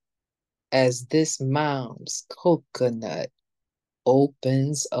as this mom's coconut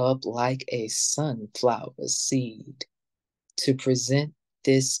opens up like a sunflower seed to present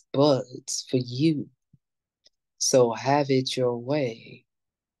this buds for you. So have it your way,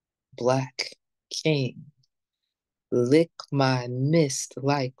 Black King. Lick my mist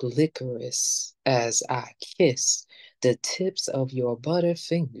like licorice as I kiss the tips of your butter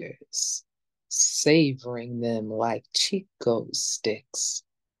fingers, savoring them like Chico sticks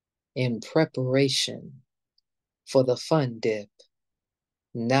in preparation for the fun dip.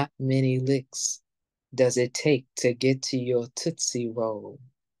 Not many licks does it take to get to your Tootsie Roll.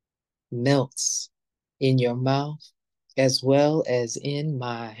 Melts in your mouth as well as in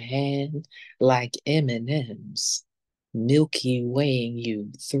my hand like M&Ms, Milky Waying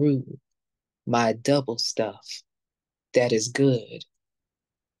you through my double stuff that is good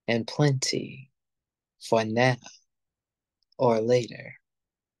and plenty for now or later.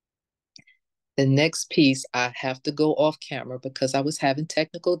 The next piece, I have to go off camera because I was having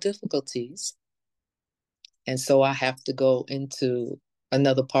technical difficulties. And so I have to go into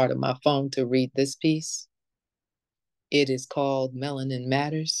another part of my phone to read this piece. It is called Melanin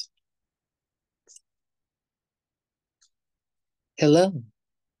Matters. Hello,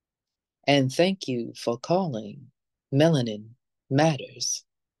 and thank you for calling Melanin Matters.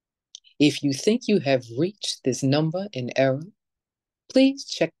 If you think you have reached this number in error, please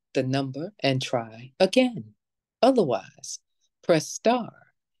check the number and try again. Otherwise, press star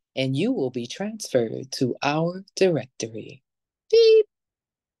and you will be transferred to our directory. Beep.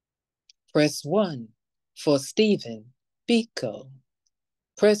 Press 1 for Stephen Biko.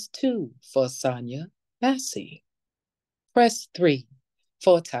 Press 2 for Sonia Massey. Press 3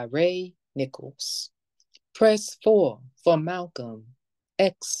 for Tyree Nichols. Press 4 for Malcolm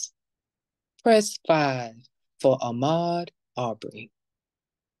X. Press 5 for Ahmaud Arbery.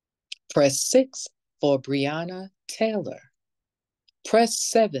 Press 6 for Breonna Taylor. Press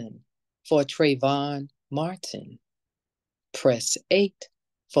 7 for Trayvon Martin. Press 8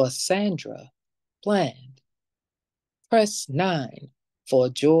 for Sandra Bland. Press 9 for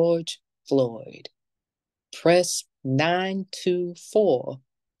George Floyd. Press 924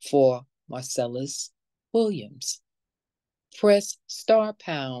 for Marcellus Williams. Press star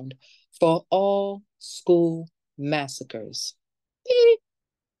pound for all school massacres. Beep.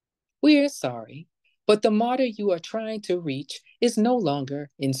 We're sorry, but the martyr you are trying to reach is no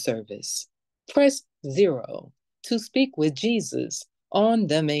longer in service. Press 0 to speak with Jesus on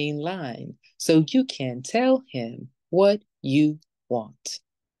the main line so you can tell him what you want.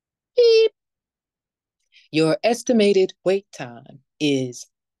 Beep. Your estimated wait time is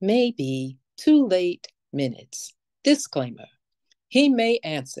maybe 2 late minutes. Disclaimer. He may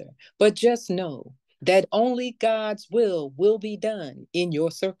answer, but just know that only God's will be done in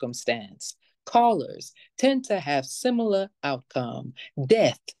your circumstance. Callers tend to have similar outcome,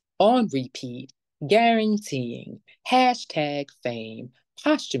 death on repeat, guaranteeing #fame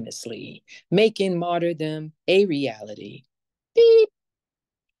posthumously, making martyrdom a reality. Beep.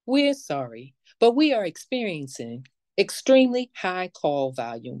 We're sorry, but we are experiencing Extremely high call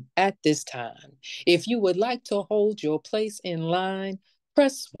volume at this time. If you would like to hold your place in line,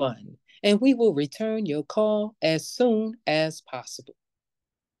 press 1, and we will return your call as soon as possible.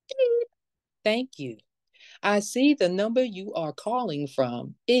 Thank you. I see the number you are calling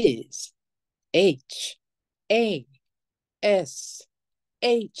from is HASHTAG.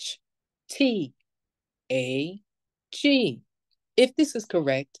 If this is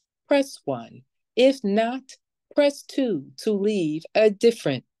correct, press 1. If not, press 2 to leave a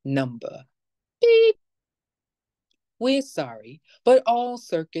different number. Beep. We're sorry, but all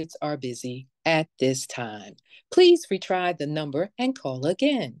circuits are busy at this time. Please retry the number and call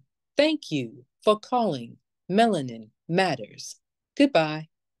again. Thank you for calling Melanin Matters. Goodbye.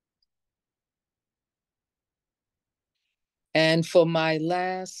 And for my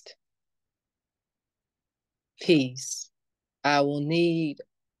last piece, I will need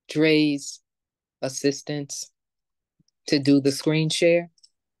Dre's assistance to do the screen share.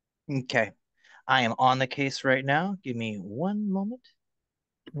 Okay. I am on the case right now. Give me one moment.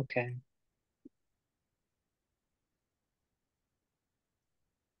 Okay.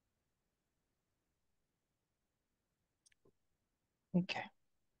 Okay.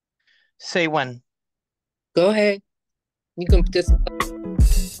 Say when. Go ahead. You can just.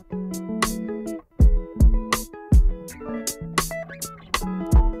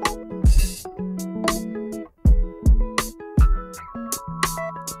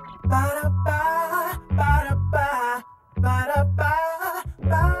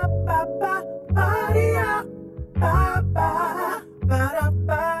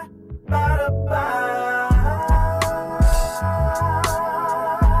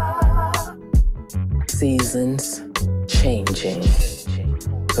 Seasons changing,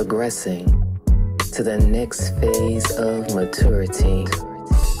 progressing to the next phase of maturity.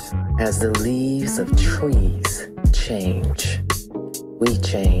 As the leaves of trees change, we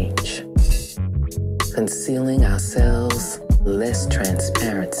change, concealing ourselves, less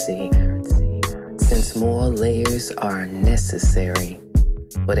transparency, since more layers are necessary.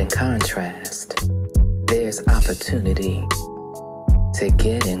 But in contrast, there's opportunity to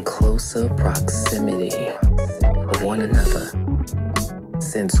get in closer proximity of one another.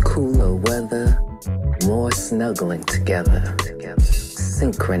 Since cooler weather, more snuggling together,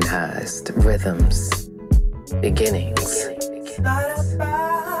 synchronized rhythms, beginnings.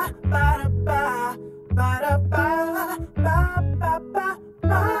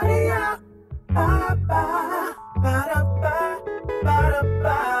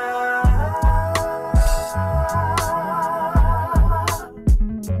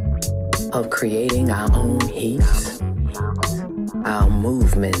 Of creating our own heat, our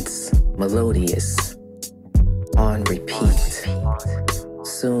movements melodious, on repeat.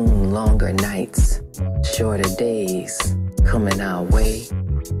 Soon longer nights, shorter days coming our way,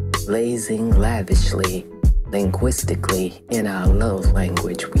 blazing lavishly, linguistically in our love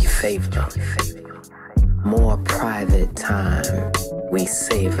language we favor. More private time we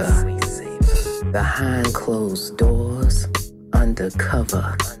savor. Behind closed doors,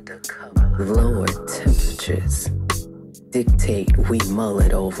 undercover. Lower temperatures dictate we mull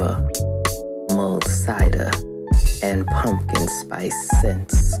it over. Mulled cider and pumpkin spice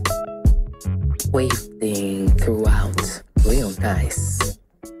scents wafting throughout, real nice.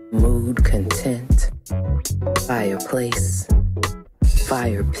 Mood content, fireplace,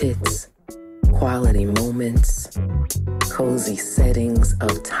 fire pits, quality moments, cozy settings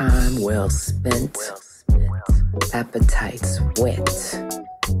of time well spent. Appetites wet,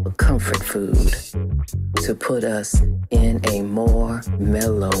 comfort food to put us in a more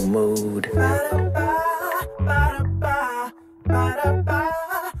mellow mood.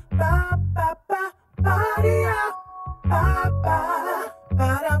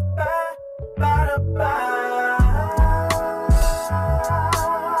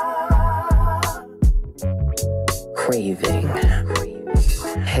 Craving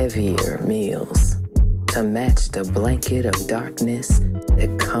heavier meals to match the blanket of darkness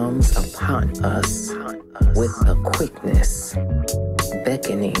that comes upon us with a quickness,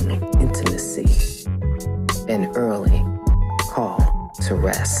 beckoning intimacy, an early call to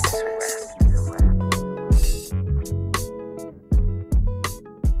rest.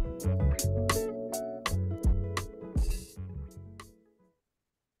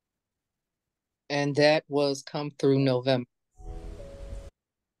 And that was Come Through November.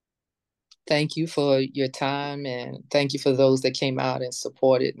 Thank you for your time, and thank you for those that came out and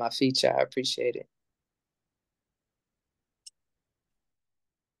supported my feature. I appreciate it.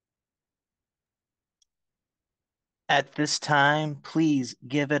 At this time, please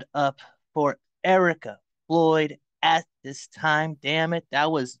give it up for Ericka, Floyd, at this time. Damn it,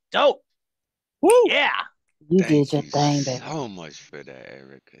 that was dope. Woo! Yeah. You did Thank your you thing, baby. so much for that,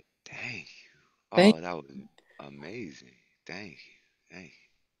 Erica. Thank you. Thank. Oh, that was amazing. Thank you. Thank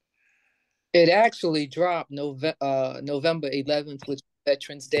you. It actually dropped November 11th, which is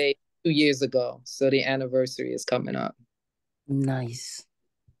Veterans Day 2 years ago. So the anniversary is coming up. Nice.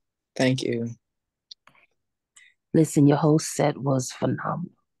 Thank you. Listen, your whole set was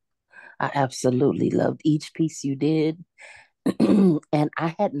phenomenal. I absolutely loved each piece you did. And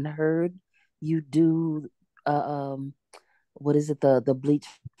I hadn't heard you do what is it, the bleach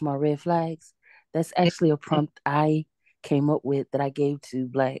my red flags? That's actually a prompt I came up with that I gave to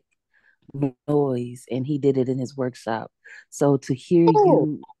Black Noise, and he did it in his workshop. So to hear Oh,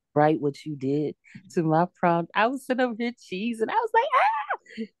 you write what you did to my prompt, I was sitting over here cheese, and I was like,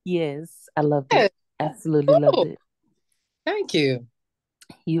 ah, yes, I loved yeah. it. Absolutely loved Oh, it. thank you.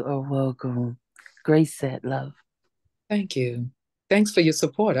 You are welcome. Great set, love. Thank you. Thanks for your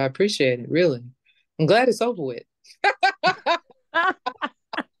support. I appreciate it, really. I'm glad it's over with.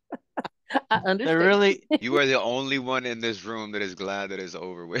 I They're understand. really You are the only one in this room that is glad that it's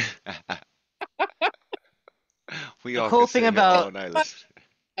over with. We the all could cool thing sit here all about night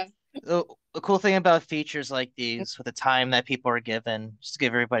listening. the cool thing about features like these, with the time that people are given, just to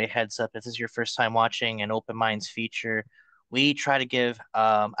give everybody a heads up, if this is your first time watching an Open Minds feature, we try to give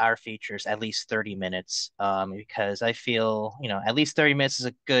our features at least 30 minutes, because I feel, at least 30 minutes is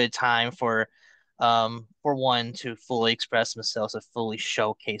a good time for one to fully express themselves, to fully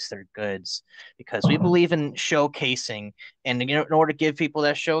showcase their goods, because we believe in showcasing. And in order to give people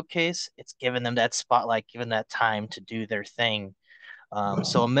that showcase, it's giving them that spotlight, giving that time to do their thing.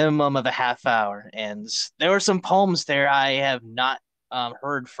 So a minimum of a half hour. And there were some poems there I have not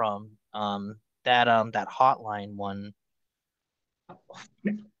heard from. That hotline one.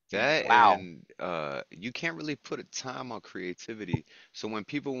 That Wow. and you can't really put a time on creativity. So when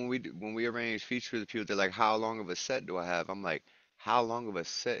we arrange features, people they're like, "How long of a set do I have?" I'm like, "How long of a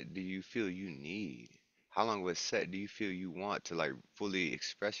set do you feel you need? How long of a set do you feel you want to like fully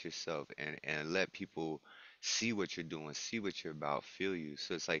express yourself and let people see what you're doing, see what you're about, feel you?"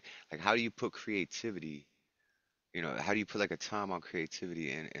 So it's like how do you put creativity, how do you put like a time on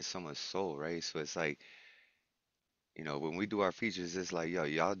creativity in someone's soul, right? So it's like when we do our features, it's like, yo,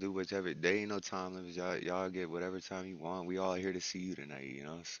 y'all do whichever. There ain't no time limits. Y'all get whatever time you want. We all here to see you tonight.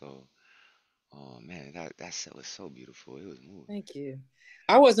 So, oh man, that set was so beautiful. It was moving. Thank you.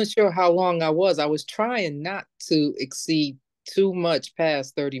 I wasn't sure how long I was. I was trying not to exceed too much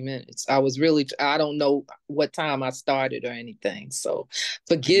past 30 minutes. I don't know what time I started or anything. So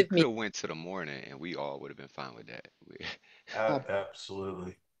You forgive could me. have went to the morning, and we all would have been fine with that.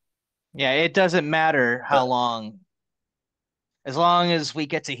 Absolutely. Yeah, it doesn't matter how long, as long as we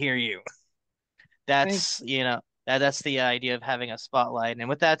get to hear you. Thank That's the idea of having a spotlight. And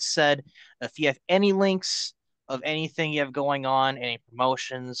with that said, if you have any links of anything you have going on, any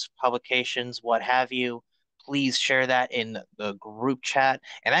promotions, publications, what have you, please share that in the group chat.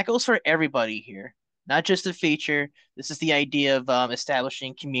 And that goes for everybody here, not just the feature. This is the idea of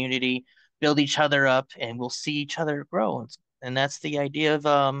establishing community, build each other up, and we'll see each other grow. And that's the idea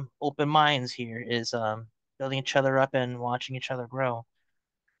of open minds here, is building each other up and watching each other grow.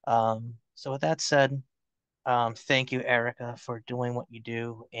 So with that said, thank you, Ericka, for doing what you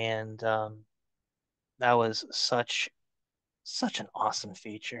do, and that was such an awesome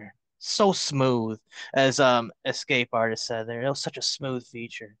feature. So smooth, as Escape Artist said there. It was such a smooth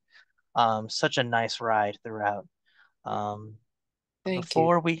feature. Such a nice ride throughout. Um, thank you.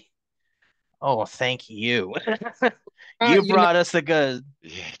 before we, oh, thank you. Uh, You you know, brought us the good.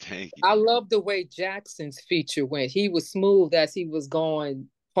 Yeah, thank you. I love the way Jackson's feature went. He was smooth as he was going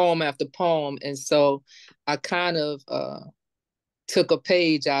poem after poem. And so I kind of took a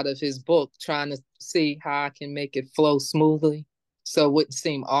page out of his book, trying to see how I can make it flow smoothly so it wouldn't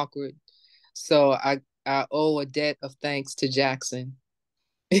seem awkward. So I owe a debt of thanks to Jackson.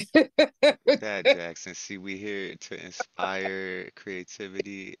 That Jackson. See, we here to inspire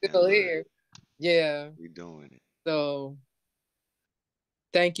creativity, and Still look, here. Yeah. we doing it. So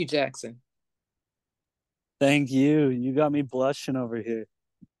thank you, Jackson. Thank you. You got me blushing over here.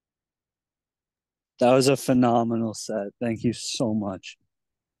 That was a phenomenal set. Thank you so much.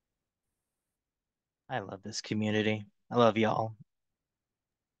 I love this community. I love y'all.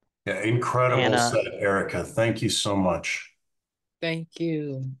 Yeah, incredible And set, Erica. Thank you so much. Thank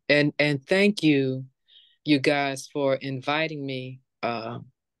you. And thank you, you guys, for inviting me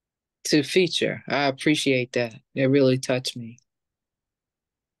to feature. I appreciate that. It really touched me.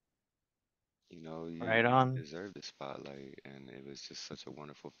 You know, Right you on. deserve the spotlight, and it was just such a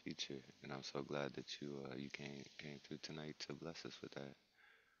wonderful feature. And I'm so glad that you came through tonight to bless us with that.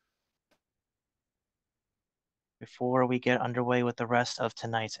 Before we get underway with the rest of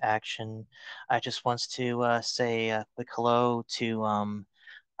tonight's action, I just wants to say a quick hello to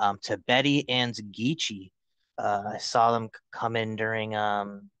Betty and Geechee. I saw them come in during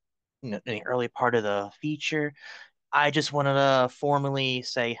in the early part of the feature. I just wanted to formally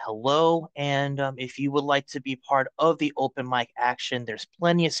say hello, and if you would like to be part of the open mic action, there's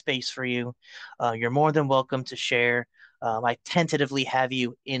plenty of space for you. You're more than welcome to share. I tentatively have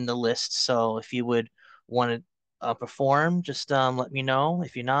you in the list, so if you would want to perform, just let me know.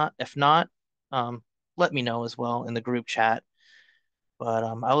 If not, um, let me know as well in the group chat. But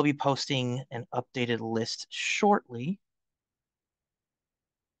I will be posting an updated list shortly.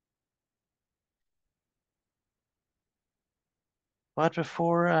 But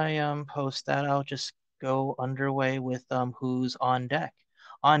before I post that, I'll just go underway with who's on deck.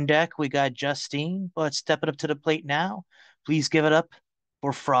 On deck, we got Justine, but stepping up to the plate now. Please give it up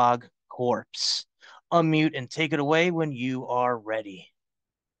for Frog Corpse. Unmute and take it away when you are ready.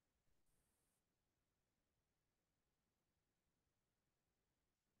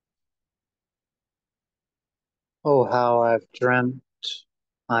 Oh, how I've dreamt,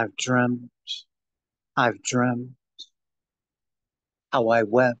 I've dreamt, I've dreamt, how I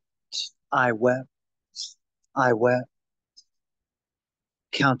wept, I wept, I wept,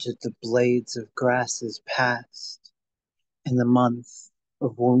 counted the blades of grasses past in the month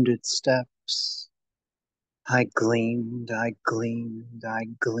of wounded steps. I gleamed, I gleamed, I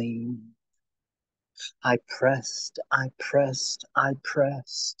gleamed. I pressed, I pressed, I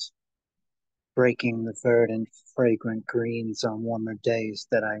pressed, breaking the verdant, fragrant greens on warmer days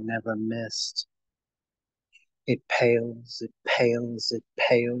that I never missed. It pales, it pales, it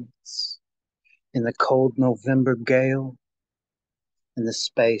pales in the cold November gale, in the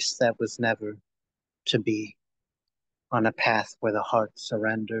space that was never to be, on a path where the heart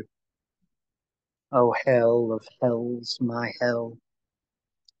surrendered. Oh, hell of hells, my hell,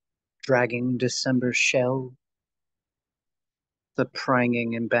 dragging December shell, the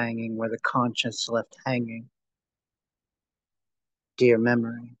pranging and banging where the conscience left hanging. Dear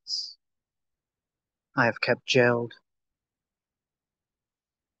memories, I have kept jailed.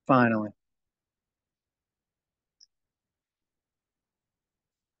 Finally.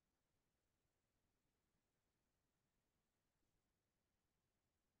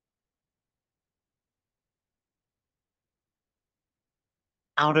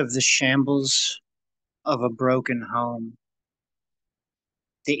 Out of the shambles of a broken home,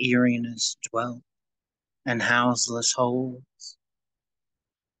 the eeriness dwelt, and houseless holes,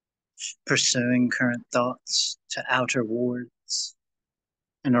 pursuing current thoughts to outer wards,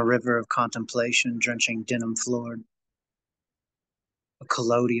 in a river of contemplation drenching denim floored, a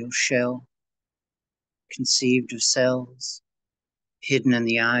colloidal shell, conceived of cells, hidden in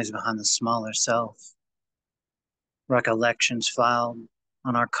the eyes behind the smaller self, recollections filed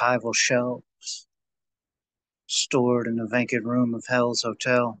on archival shelves, stored in a vacant room of Hell's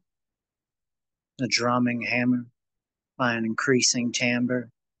Hotel, a drumming hammer by an increasing timbre,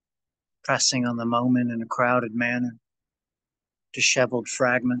 pressing on the moment in a crowded manner, disheveled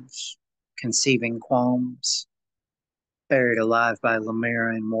fragments, conceiving qualms, buried alive by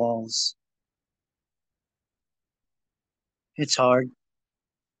Lemurian walls. It's hard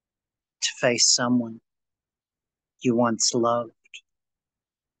to face someone you once loved,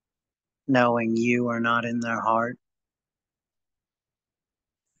 knowing you are not in their heart.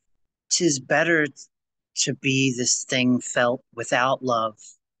 'Tis better to be this thing felt without love,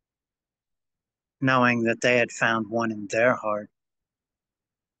 knowing that they had found one in their heart.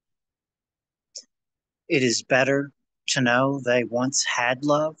 It is better to know they once had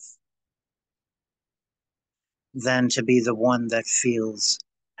love than to be the one that feels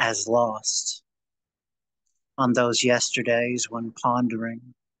as lost on those yesterdays when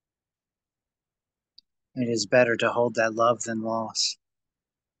pondering. It is better to hold that love than loss,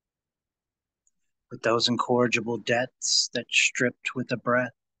 with those incorrigible debts that stripped with a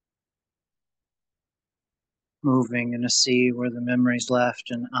breath, moving in a sea where the memories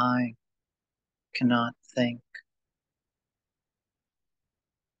left and I cannot think.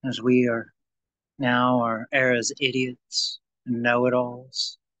 As we are now our era's idiots and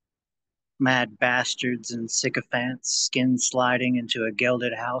know-it-alls, mad bastards and sycophants, skin sliding into a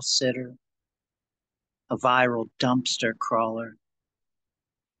gilded house sitter, a viral dumpster crawler.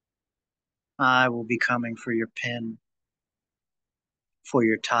 I will be coming for your pen, for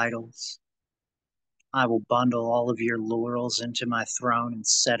your titles. I will bundle all of your laurels into my throne and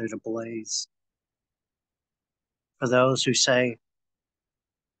set it ablaze. for those who say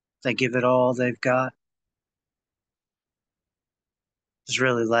they give it all they've got is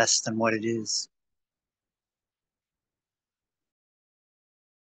really less than what it is.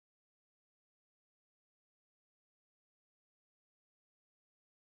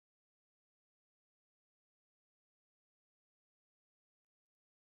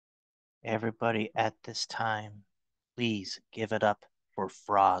 Everybody at this time, please give it up for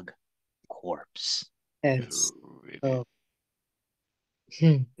Frog Corpse. Yes. Really. Oh.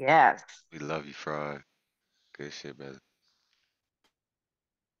 Hmm. Yes. We love you, Frog. Good shit, brother.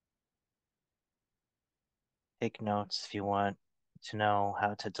 Take notes if you want to know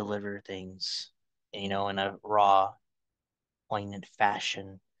how to deliver things, in a raw, poignant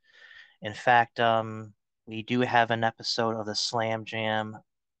fashion. In fact, we do have an episode of the Slam Jam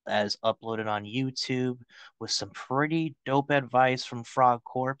as uploaded on YouTube with some pretty dope advice from Frog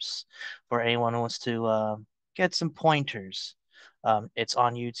Corpse for anyone who wants to get some pointers. It's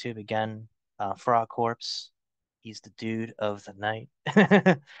on YouTube again. Frog Corpse. He's the dude of the night.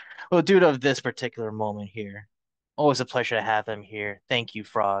 Well, dude of this particular moment here. Always a pleasure to have him here. Thank you,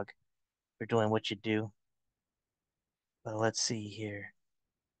 Frog, for doing what you do. But let's see here.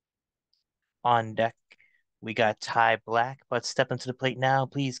 On deck, we got Ty Black, but step into the plate now.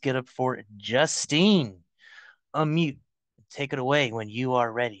 Please get up for Justine. Unmute. Take it away when you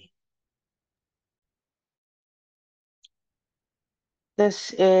are ready.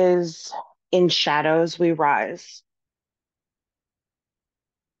 This is In Shadows We Rise.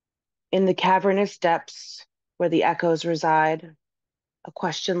 In the cavernous depths where the echoes reside, a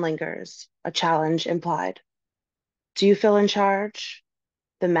question lingers, a challenge implied. Do you feel in charge?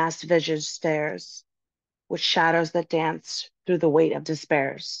 The masked visage stares, with shadows that dance through the weight of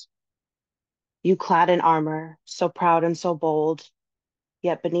despairs. You clad in armor, so proud and so bold,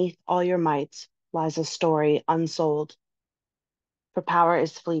 yet beneath all your might lies a story unsold. For power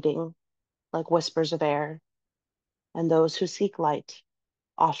is fleeting, like whispers of air, and those who seek light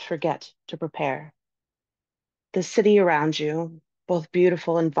oft forget to prepare. The city around you, both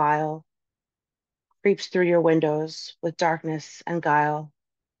beautiful and vile, creeps through your windows with darkness and guile.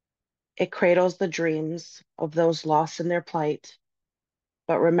 It cradles the dreams of those lost in their plight.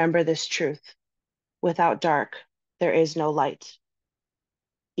 But remember this truth: without dark, there is no light.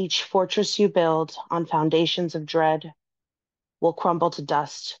 Each fortress you build on foundations of dread will crumble to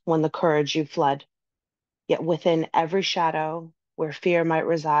dust when the courage you fled. Yet within every shadow, where fear might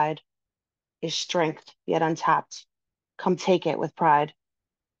reside, is strength yet untapped. Come take it with pride.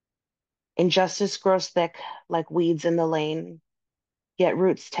 Injustice grows thick like weeds in the lane, yet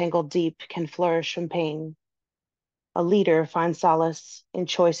roots tangled deep can flourish from pain. A leader finds solace in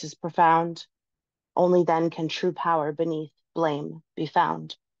choices profound. Only then can true power beneath blame be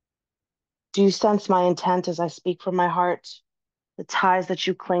found. Do you sense my intent as I speak from my heart? The ties that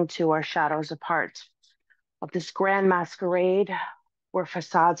you cling to are shadows apart of this grand masquerade where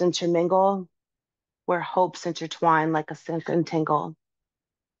facades intermingle, where hopes intertwine like a silken tingle.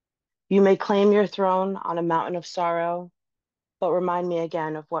 You may claim your throne on a mountain of sorrow, but remind me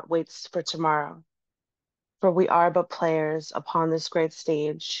again of what waits for tomorrow. For we are but players upon this great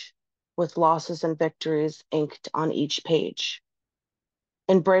stage, with losses and victories inked on each page.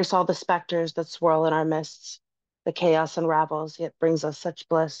 Embrace all the specters that swirl in our midst. The chaos unravels, yet brings us such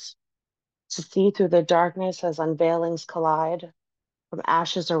bliss. To see through the darkness as unveilings collide, from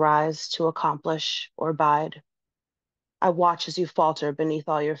ashes arise to accomplish or bide. I watch as you falter beneath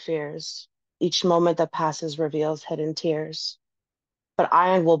all your fears. Each moment that passes reveals hidden tears. But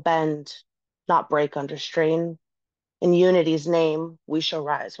iron will bend, not break under strain. In unity's name, we shall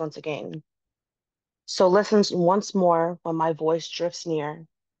rise once again. So listen once more when my voice drifts near.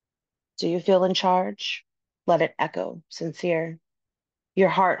 Do you feel in charge? Let it echo, sincere. Your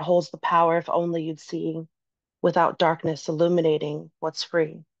heart holds the power if only you'd see, without darkness illuminating what's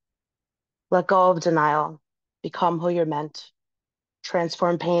free. Let go of denial, become who you're meant,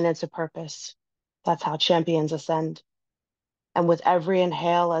 transform pain into purpose. That's how champions ascend. And with every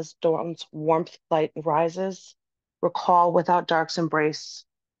inhale as dawn's warmth light rises, recall without dark's embrace,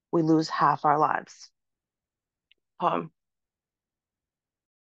 we lose half our lives. Poem.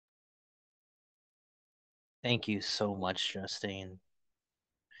 Thank you so much, Justine.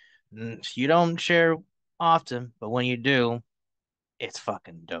 You don't share often, but when you do, it's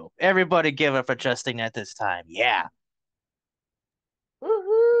fucking dope. Everybody give it for Justine at this time. Yeah.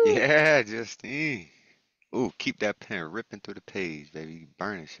 Woohoo! Yeah, Justine. Ooh, keep that pen ripping through the page, baby.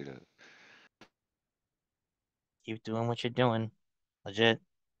 Burning shit up. Keep doing what you're doing. Legit.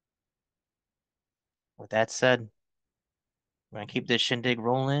 With that said, We're gonna keep this shindig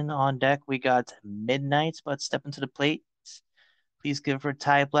rolling. On deck, we got Midnights, but step into the plate. Please give her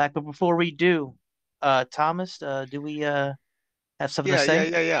Ty Black. But before we do, Thomas, do we have something to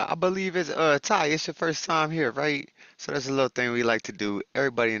say? Yeah. I believe it's Ty, it's your first time here, right? So that's a little thing we like to do.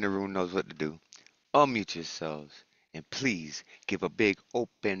 Everybody in the room knows what to do. Unmute yourselves and please give a big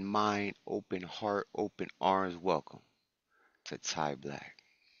open mind, open heart, open arms welcome to Ty Black.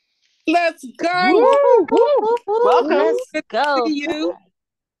 Let's Woo, go. woo, woo, woo. Welcome. Let's Good to go, see you. Ty.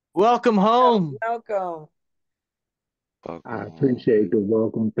 Welcome home. Welcome. I Welcome home. appreciate the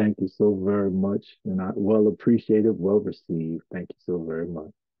welcome. Thank you so very much. And I well appreciated, well received. Thank you so very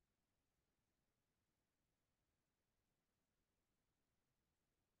much.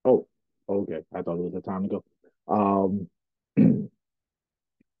 Oh, okay. I thought it was the time to go. Um,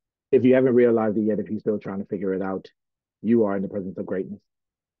 if you haven't realized it yet, if you're still trying to figure it out, you are in the presence of greatness.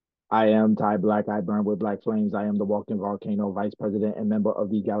 I am Ty Black. I burn with black flames. I am the walking volcano, vice president and member of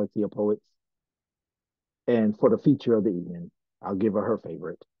the Galaxy of Poets. And for the feature of the evening, I'll give her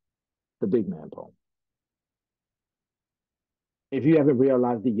favorite, the Big Man poem. If you haven't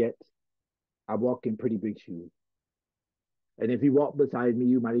realized it yet, I walk in pretty big shoes. And if you walk beside me,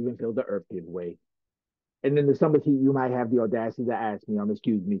 you might even feel the earth give way. And in the summer heat, you might have the audacity to ask me,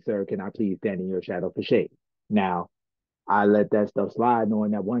 excuse me, sir, can I please stand in your shadow for shade? Now, I let that stuff slide,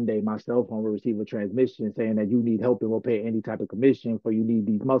 knowing that one day my cell phone will receive a transmission saying that you need help and will pay any type of commission for you need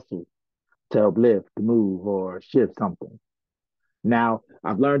these muscles to help lift, move, or shift something. Now,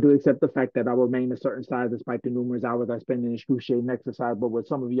 I've learned to accept the fact that I remain a certain size despite the numerous hours I spend in excruciating exercise. But what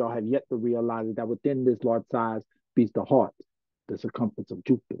some of y'all have yet to realize is that within this large size beats the heart, the circumference of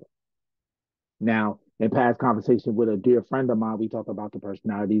Jupiter. Now, in past conversation with a dear friend of mine, we talked about the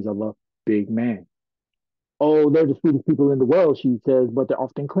personalities of a big man. Oh, they're the sweetest people in the world, she says, but they're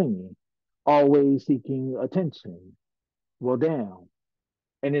often clingy, always seeking attention. Well, damn.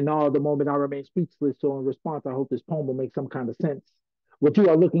 And in all the moment, I remain speechless. So, in response, I hope this poem will make some kind of sense. What you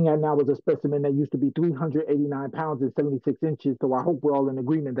are looking at now is a specimen that used to be 389 pounds and 76 inches. So, I hope we're all in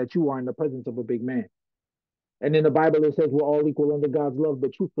agreement that you are in the presence of a big man. And in the Bible, it says we're all equal under God's love.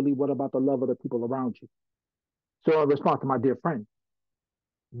 But truthfully, what about the love of the people around you? So, in response to my dear friend,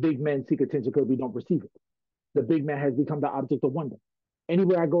 big men seek attention because we don't receive it. The big man has become the object of wonder.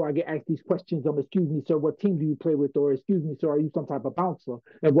 Anywhere I go, I get asked these questions. Excuse me, sir, what team do you play with? Or excuse me, sir, are you some type of bouncer?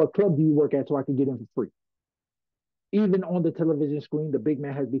 And what club do you work at so I can get in for free? Even on the television screen, the big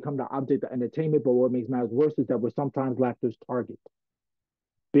man has become the object of entertainment. But what makes matters worse is that we're sometimes laughter's target.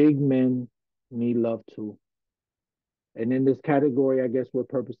 Big men need love too. And in this category, I guess we're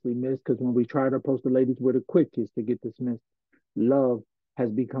purposely missed because when we try to approach the ladies, we're the quickest to get dismissed. Love has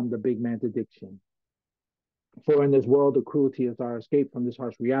become the big man's addiction. For in this world of cruelty is our escape from this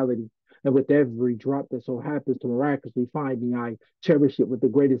harsh reality. And with every drop that so happens to miraculously find me, I cherish it with the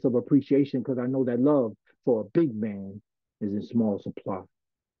greatest of appreciation because I know that love for a big man is in small supply.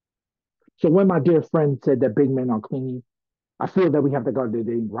 So when my dear friend said that big men are clingy, I feel that we have to guard their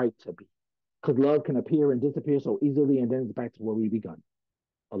right to be. Because love can appear and disappear so easily, and then it's back to where we begun,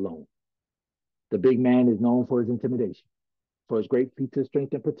 alone. The big man is known for his intimidation, for his great feats of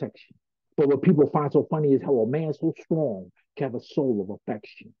strength and protection. But what people find so funny is how a man so strong can have a soul of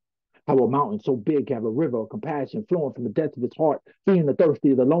affection. How a mountain so big can have a river of compassion flowing from the depths of his heart, feeding the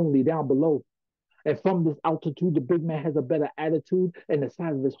thirsty, the lonely down below. And from this altitude, the big man has a better attitude, and the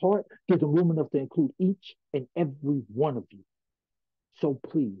size of his heart gives him room enough to include each and every one of you. So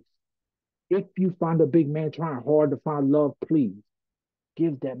please, if you find a big man trying hard to find love, please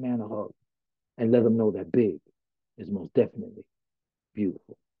give that man a hug and let him know that big is most definitely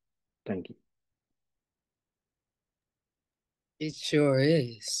beautiful. Thank you. It sure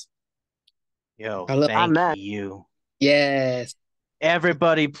is. Yo, I love. thank you. Yes.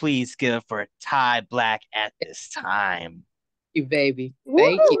 Everybody, please give for Ty Black at this time. You baby.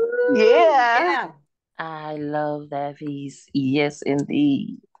 Thank you. Yeah. I love that piece. Yes,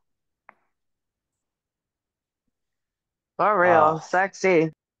 indeed. For real.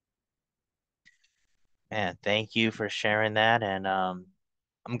 Sexy. Man, thank you for sharing that. And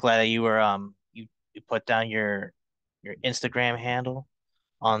I'm glad that you were you put down your Instagram handle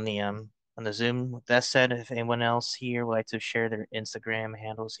on the Zoom. With that said, if anyone else here would like to share their Instagram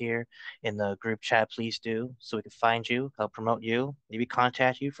handles here in the group chat, please do so we can find you, help promote you, maybe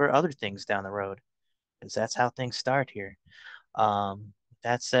contact you for other things down the road. Because that's how things start here.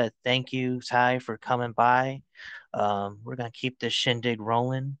 That said, thank you, Ty, for coming by. We're gonna keep this shindig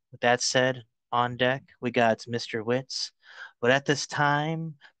rolling. With that said, on deck, we got Mr. Witz. But at this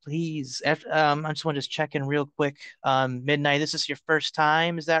time, please, I just want to just check in real quick. Midnight, this is your first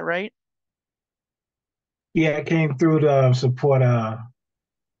time, is that right? Yeah, I came through to support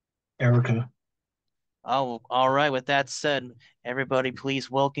Ericka. Oh, all right. With that said, everybody,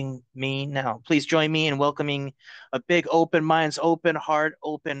 please welcome me now. Please join me in welcoming a big open minds, open heart,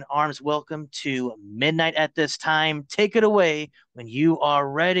 open arms welcome to Midnight at This Time. Take it away when you are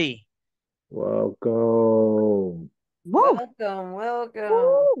ready. Welcome. Woo! Welcome.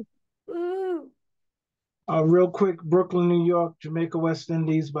 Woo! Woo. Real quick, Brooklyn, New York, Jamaica, West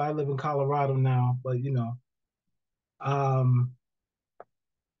Indies, but I live in Colorado now. But um,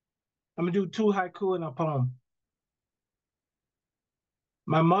 I'm gonna do two haiku and a poem.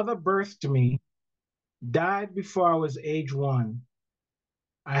 My mother birthed me, died before I was age 1.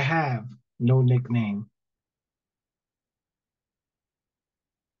 I have no nickname.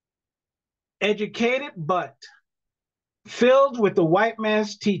 Educated, but filled with the white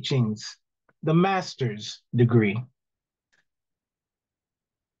man's teachings, the master's degree.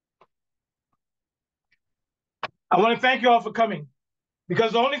 I want to thank you all for coming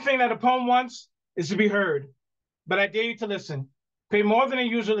because the only thing that a poem wants is to be heard. But I dare you to listen. Pay more than a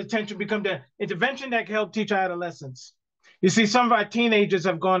usual attention, become the intervention that can help teach our adolescents. You see, some of our teenagers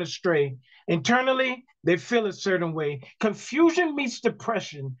have gone astray. Internally, they feel a certain way. Confusion meets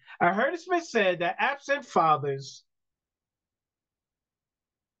depression. I heard it's been said that absent fathers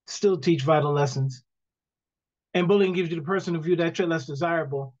still teach vital lessons. And bullying gives you the personal view that you're less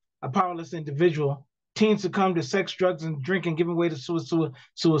desirable, a powerless individual. Teens succumb to sex, drugs, and drinking, giving way to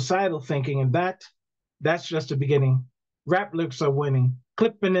suicidal thinking. And that's just the beginning. Rap lyrics are winning.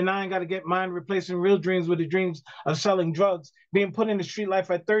 Clipping and I ain't got to get mine, replacing real dreams with the dreams of selling drugs, being put into street life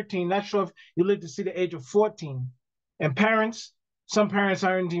at 13, not sure if you live to see the age of 14. And parents, some parents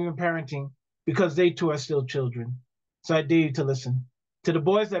aren't even parenting because they too are still children. So I dare you to listen. To the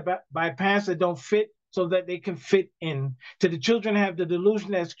boys that buy pants that don't fit so that they can fit in. To the children that have the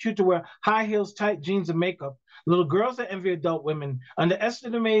delusion that it's cute to wear high heels, tight jeans, and makeup. Little girls that envy adult women,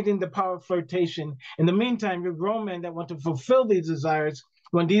 underestimating the power of flirtation. In the meantime, you're grown men that want to fulfill these desires.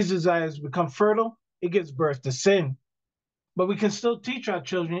 When these desires become fertile, it gives birth to sin. But we can still teach our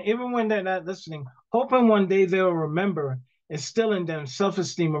children, even when they're not listening, hoping one day they'll remember, instill in them self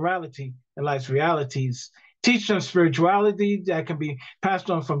esteem, morality, and life's realities. Teach them spirituality that can be passed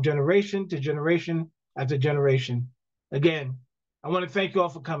on from generation to generation after generation. Again, I want to thank you all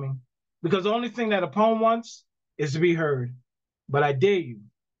for coming because the only thing that a poem wants is to be heard. But I dare you,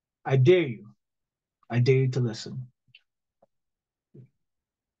 I dare you, I dare you to listen.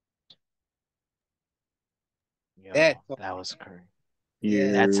 Yo, that was great.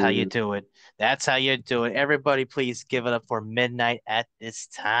 Yeah. That's how you do it. That's how you do it. Everybody, please give it up for Midnight at This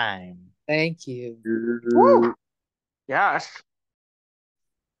Time. Thank you. Woo! Yes.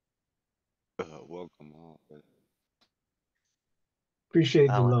 Welcome all. Appreciate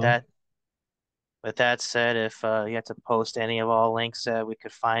the With love. that said, if you have to post any of all links that we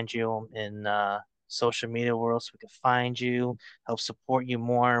could find you in social media world, so we could find you, help support you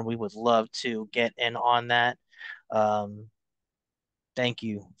more, we would love to get in on that. Um, thank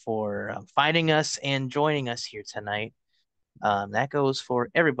you for finding us and joining us here tonight. That goes for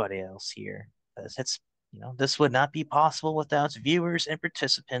everybody else here, because this would not be possible without viewers and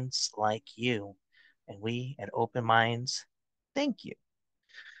participants like you. And we at Open Minds, thank you.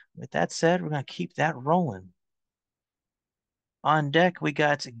 With that said, we're gonna keep that rolling. On deck, we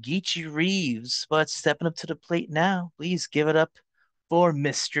got Geechee Reeves, but stepping up to the plate now, please give it up for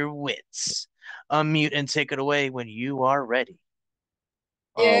Mr. Wits. Unmute and take it away when you are ready.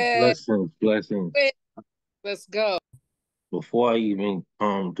 Yeah. Blessings. Let's go. Before I even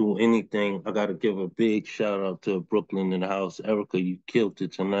do anything, I gotta give a big shout out to Brooklyn in the house. Ericka, you killed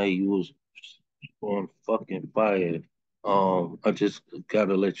it tonight. You was on fucking fire. I just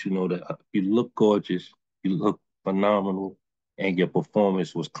gotta let you know that you look gorgeous, you look phenomenal, and your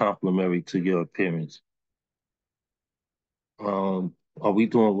performance was complimentary to your appearance. Are we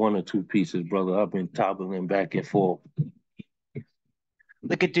doing one or two pieces, brother? I've been toggling back and forth.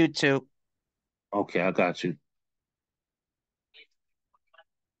 We could do two. Okay, I got you.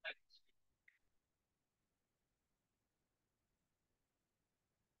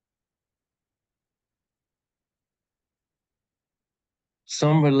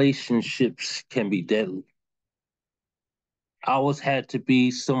 Some relationships can be deadly. Ours had to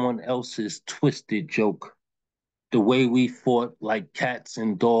be someone else's twisted joke. The way we fought like cats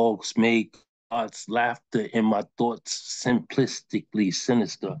and dogs made God's laughter in my thoughts simplistically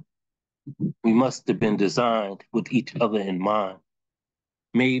sinister. We must have been designed with each other in mind.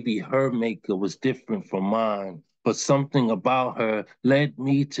 Maybe her maker was different from mine, but something about her led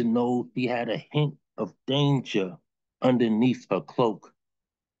me to know she had a hint of danger underneath her cloak.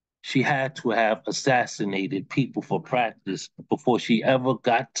 She had to have assassinated people for practice before she ever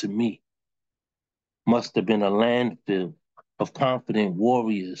got to me. Must have been a landfill of confident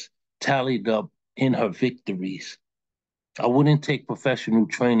warriors tallied up in her victories. I wouldn't take professional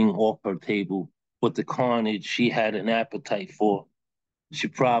training off her table, but the carnage she had an appetite for. She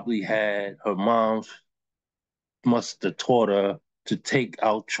probably had her mom's must have taught her to take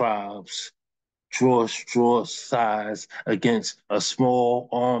out tribes, draw straw size against a small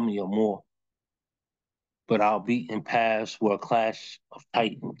army or more. But our beaten paths were a clash of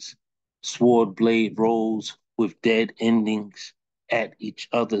titans. Sword blade rolls with dead endings at each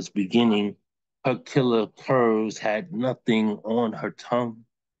other's beginning. Her killer curves had nothing on her tongue,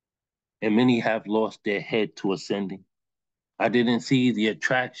 and many have lost their head to ascending. I didn't see the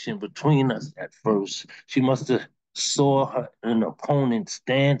attraction between us at first. She must have saw her, an opponent's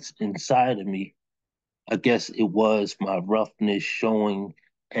stance inside of me. I guess it was my roughness showing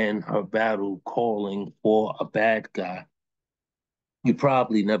and her battle calling for a bad guy. You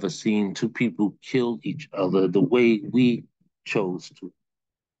probably never seen two people kill each other the way we chose to,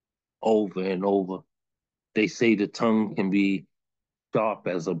 over and over. They say the tongue can be sharp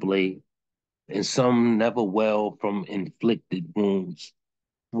as a blade, and some never well from inflicted wounds.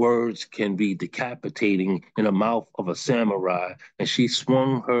 Words can be decapitating in the mouth of a samurai, and she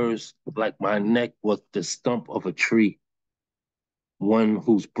swung hers like my neck was the stump of a tree, one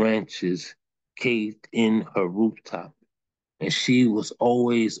whose branches caved in her rooftop. And she was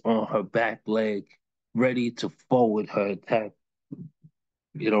always on her back leg, ready to forward her attack.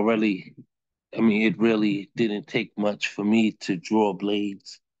 It really didn't take much for me to draw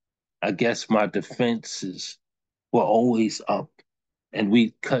blades. I guess my defenses were always up, and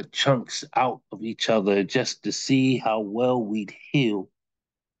we'd cut chunks out of each other just to see how well we'd heal,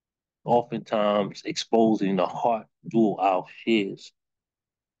 oftentimes exposing the heart through our shears.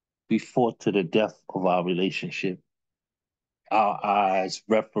 We fought to the death of our relationship. Our eyes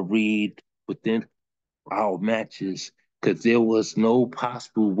refereed within our matches because there was no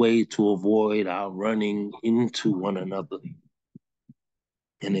possible way to avoid our running into one another.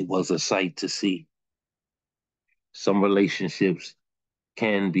 And it was a sight to see. Some relationships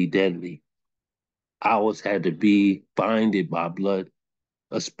can be deadly. Ours had to be binded by blood,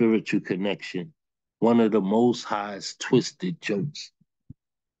 a spiritual connection. One of the most highest twisted jokes,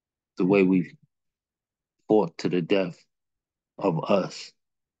 the way we fought to the death of us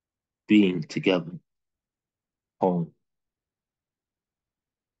being together. Home.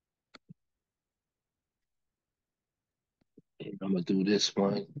 And I'm gonna do this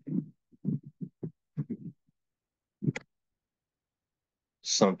one.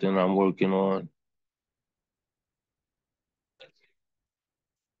 Something I'm working on.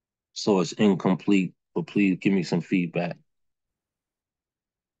 So it's incomplete, but please give me some feedback.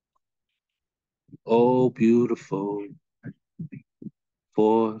 Oh, beautiful,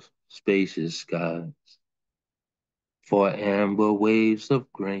 for spacious skies, for amber waves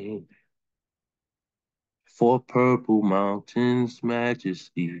of grain, for purple mountains'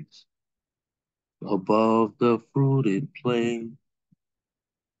 majesties, above the fruited plain.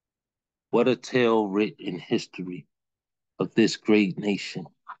 What a tale writ in history of this great nation,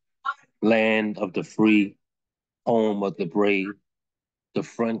 land of the free, home of the brave, the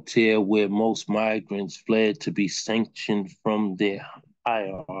frontier where most migrants fled to be sanctioned from their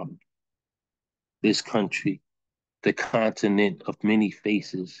hierarchy. This country, the continent of many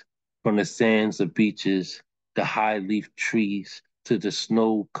faces, from the sands of beaches, the high leaf trees, to the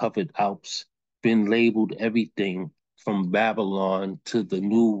snow-covered Alps, been labeled everything from Babylon to the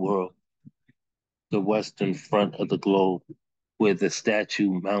New World, the western front of the globe, where the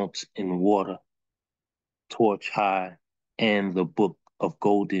statue mounts in water, torch high, and the book of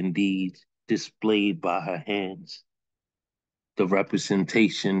golden deeds displayed by her hands. The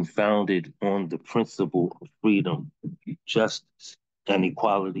representation founded on the principle of freedom, justice, and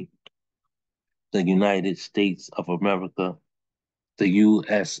equality. The United States of America, the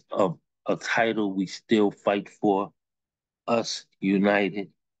U.S. of a title we still fight for, us united.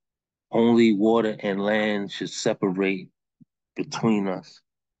 Only water and land should separate between us.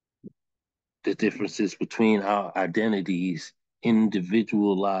 The differences between our identities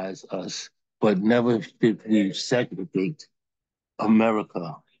individualize us, but never should we segregate.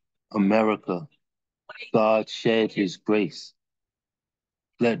 America, America, God shed his grace,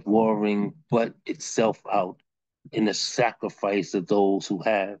 let warring but itself out in the sacrifice of those who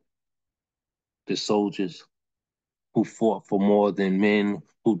have, the soldiers who fought for more than men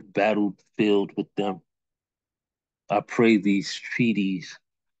who battled filled with them. I pray these treaties,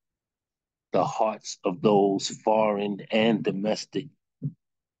 the hearts of those foreign and domestic,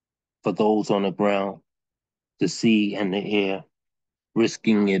 for those on the ground, the sea and the air,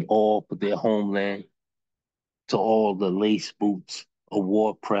 risking it all for their homeland, to all the lace boots, a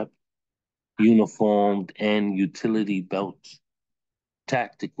war prep, uniformed and utility belts,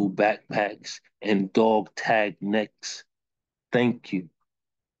 tactical backpacks, and dog tag necks. Thank you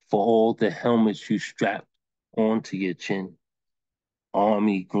for all the helmets you strapped onto your chin.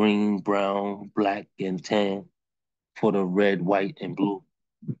 Army green, brown, black, and tan for the red, white, and blue.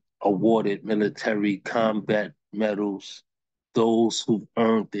 Awarded military combat medals, those who've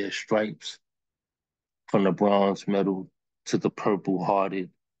earned their stripes, from the bronze medal to the purple hearted.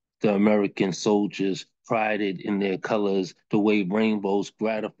 The American soldiers prided in their colors the way rainbows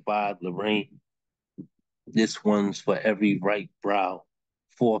gratified the rain. This one's for every right brow,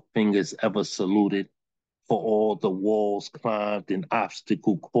 four fingers ever saluted, for all the walls climbed and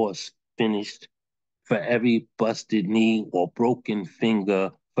obstacle course finished, for every busted knee or broken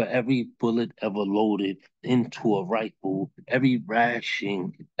finger, for every bullet ever loaded into a rifle, every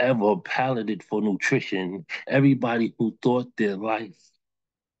ration ever palleted for nutrition, everybody who thought their life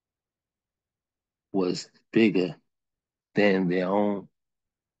was bigger than their own,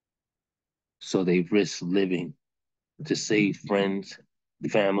 so they risked living to save friends,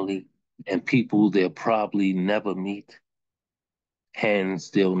 family, and people they'll probably never meet,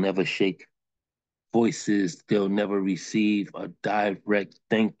 hands they'll never shake, voices they'll never receive a direct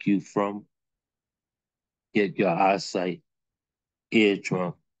thank you from, yet your eyesight,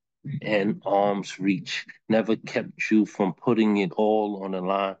 eardrum, and arm's reach never kept you from putting it all on the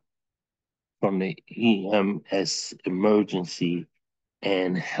line, from the EMS emergency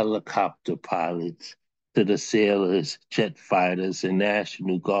and helicopter pilots to the sailors, jet fighters, and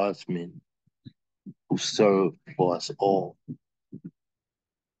National Guardsmen who served for us all.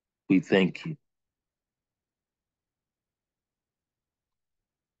 We thank you.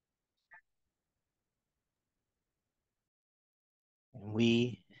 And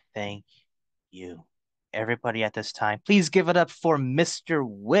we thank you. Everybody at this time, please give it up for Mr.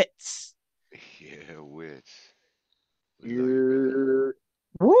 Witz. Yeah, Wits. We love you, brother.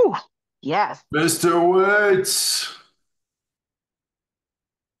 Yeah. Woo! Yes. Mr. Woods.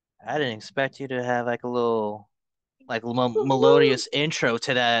 I didn't expect you to have like a little melodious intro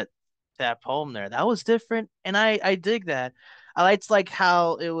to that poem there. That was different, and I dig that. I liked like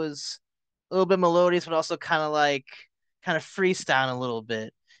how it was a little bit melodious, but also kind of freestyle a little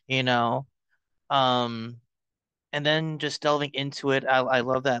bit, you know. Um, and then just delving into it, I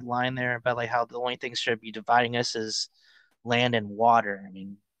love that line there about like how the only things should be dividing us is land and water. I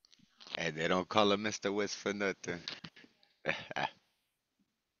mean, And they don't call him Mr. Wits for nothing.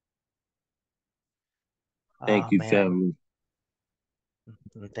 Thank oh you, man. family.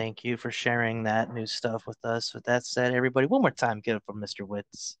 And thank you for sharing that new stuff with us. With that said, everybody, one more time, give it for Mr.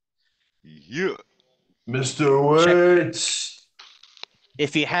 Witz. Yeah. Mr. Check. Woods.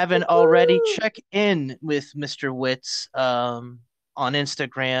 If you haven't already, check in with Mr. Witz on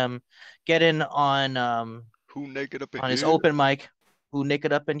Instagram. Get in Who naked up in on his here? open mic, Who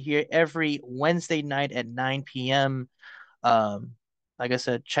Naked Up in Here, every Wednesday night at 9 p.m. Um, like I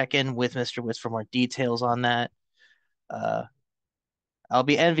said, check in with Mr. Witz for more details on that. Uh, I'll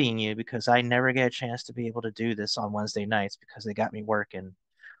be envying you because I never get a chance to be able to do this on Wednesday nights because they got me working.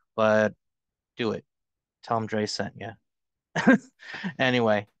 But do it. Tell him Dre sent you.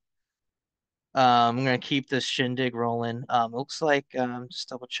 Anyway, I'm gonna keep this shindig rolling. Looks like just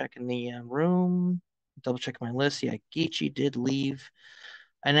double checking the room, double checking my list. Yeah, Geechee did leave,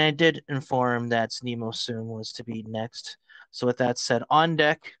 and I did inform that Nemo soon was to be next. So with that said, on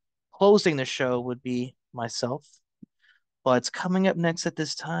deck, closing the show would be myself. But coming up next at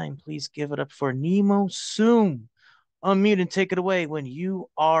this time, please give it up for Nemo Soon. Unmute and take it away when you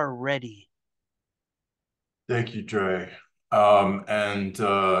are ready. Thank you, Dre. And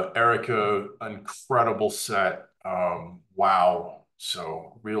Ericka, incredible set. Wow.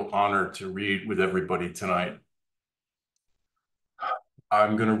 So real honor to read with everybody tonight.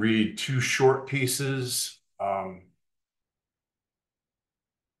 I'm going to read two short pieces.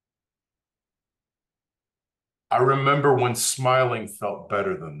 I remember when smiling felt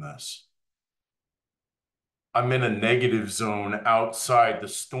better than this. I'm in a negative zone outside the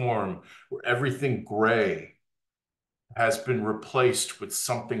storm where everything gray has been replaced with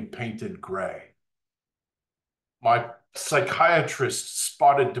something painted gray. My psychiatrist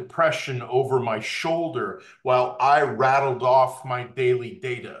spotted depression over my shoulder while I rattled off my daily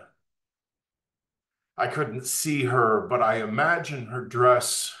data. I couldn't see her, but I imagine her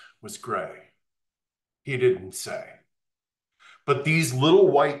dress was gray. He didn't say. But these little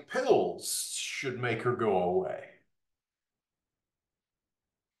white pills should make her go away.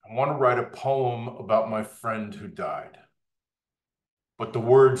 I want to write a poem about my friend who died, but the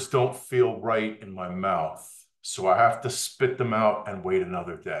words don't feel right in my mouth, so I have to spit them out and wait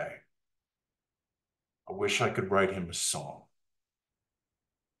another day. I wish I could write him a song.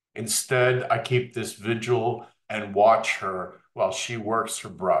 Instead, I keep this vigil and watch her while she works her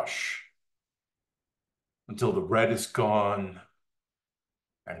brush until the red is gone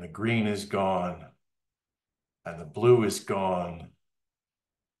and the green is gone and the blue is gone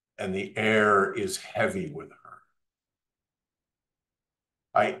and the air is heavy with her.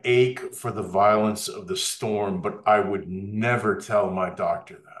 I ache for the violence of the storm, but I would never tell my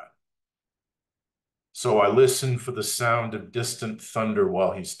doctor that. So I listen for the sound of distant thunder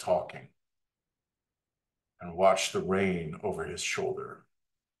while he's talking and watch the rain over his shoulder.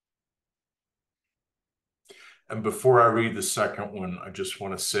 And before I read the second one, I just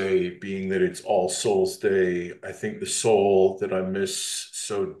want to say, being that it's All Souls Day, I think the soul that I miss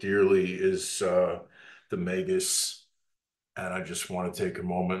so dearly is the Magus. And I just want to take a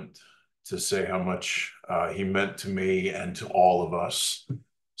moment to say how much he meant to me and to all of us.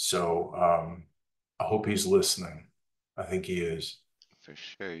 So I hope he's listening. I think he is. For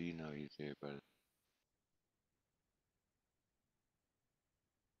sure, you know he's here, brother.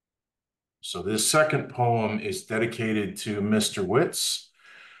 So this second poem is dedicated to Mr. Witz,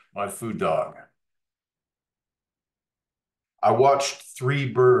 my food dog. I watched 3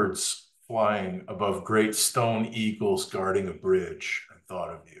 birds flying above great stone eagles guarding a bridge and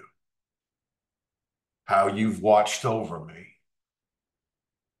thought of you. How you've watched over me.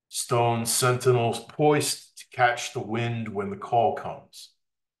 Stone sentinels poised to catch the wind when the call comes.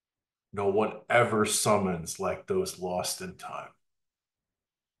 No one ever summons like those lost in time.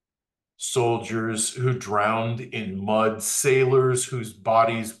 Soldiers who drowned in mud, sailors whose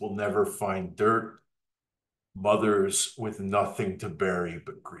bodies will never find dirt, mothers with nothing to bury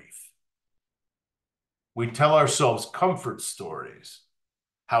but grief. We tell ourselves comfort stories,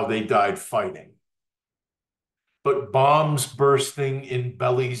 how they died fighting. But bombs bursting in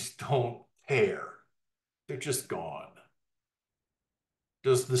bellies don't tear. They're just gone.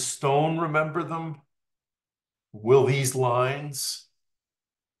 Does the stone remember them? Will these lines?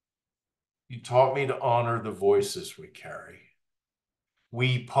 You taught me to honor the voices we carry.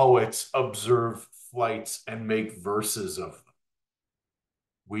 We poets observe flights and make verses of them.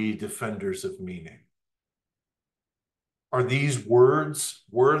 We defenders of meaning. Are these words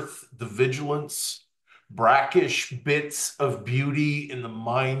worth the vigilance? Brackish bits of beauty in the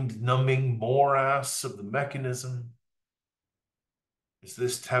mind-numbing morass of the mechanism? Is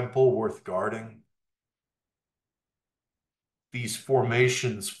this temple worth guarding? These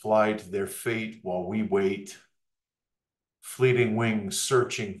formations fly to their fate while we wait, fleeting wings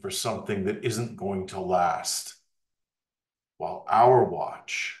searching for something that isn't going to last, while our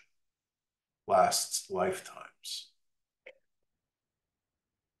watch lasts lifetimes.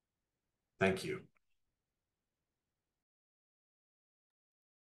 Thank you.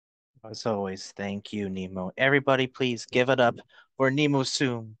 As always, thank you, Nemo. Everybody, please give it up for Nemo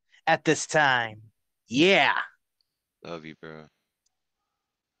Soon at this time. Yeah. Love you, bro.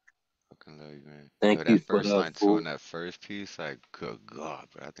 Fucking love you, man. Yo, Thank you that for first that line too food. in that first piece, like, good God,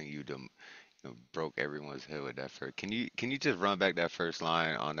 bro. I think you broke everyone's head with that first. Can you just run back that first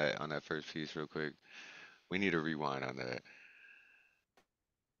line on that first piece real quick? We need a rewind on that.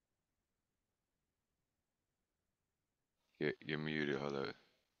 You're muted. Hold up.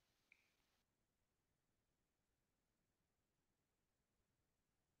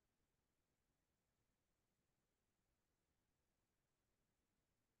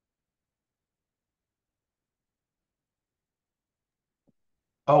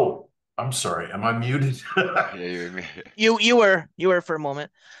 Oh, I'm sorry. Am I muted? Yeah, you're muted. You were for a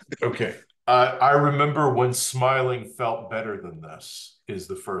moment. Okay. I remember when smiling felt better than this is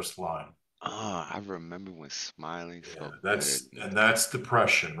the first line. Ah, I remember when smiling Yeah, felt better that's than and this. that's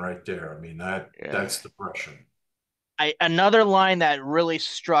depression right there. I mean Yeah. that's depression. Another line that really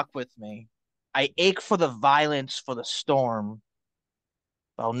struck with me. I ache for the violence for the storm.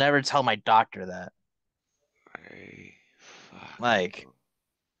 But I'll never tell my doctor that. Hey, fuck, Like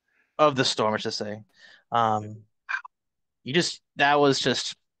bro. of the storm, I should say. Um, you just that was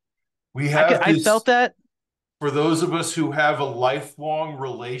just We have I felt this that. for those of us who have a lifelong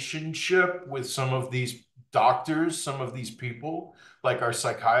relationship with some of these doctors, some of these people, like our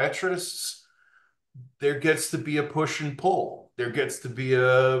psychiatrists, there gets to be a push and pull. There gets to be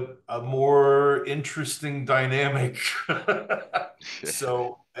a more interesting dynamic.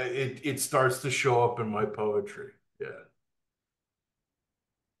 So it starts to show up in my poetry. Yeah.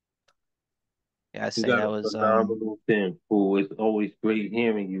 I You say got that a was phenomenal pen, Fool. It's always great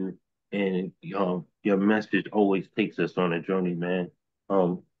hearing you, and your message always takes us on a journey, man.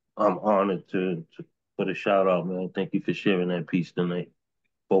 I'm honored to put a shout out, man. Thank you for sharing that piece tonight.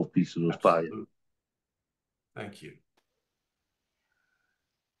 Both pieces was fire. Absolutely. Thank you.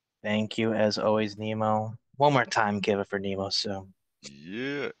 thank you as always, Nemo. One more time, give it for Nemo. So,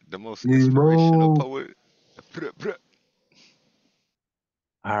 Yeah, the most inspirational Nemo. poet. Bruh, bruh.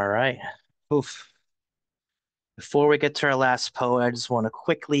 all right. Oof. Before we get to our last poet, I just want to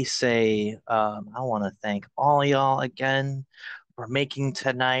quickly say I want to thank all y'all again for making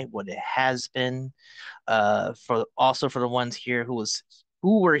tonight what it has been. For also for the ones here who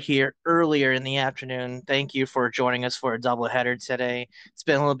were here earlier in the afternoon. Thank you for joining us for a double header today. It's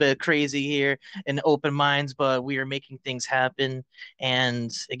been a little bit crazy here in open minds, but we are making things happen.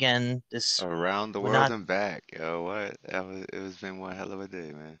 And again, this Around the would world not and back. Yo, what? It was been one hell of a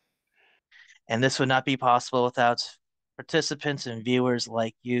day, man. and this would not be possible without participants and viewers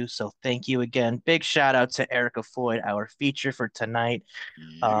like you. So thank you again. Big shout out to Ericka Floyd, our feature for tonight.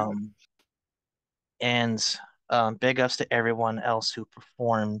 Yeah. Um, and big ups to everyone else who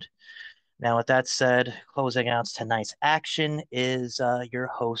performed. Now, with that said, closing out tonight's action is your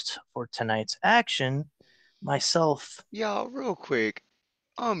host for tonight's action, myself. Y'all, real quick,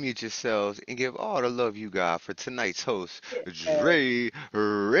 unmute yourselves and give all the love you got for tonight's host, Yeah. Dre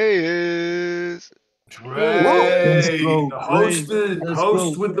Reyes. Woo! Let's Dre, go, the Dre. Let's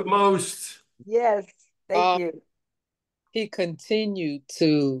host go. with the most. Yes. Thank Uh, you. he continued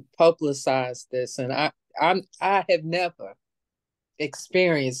to publicize this, and I have never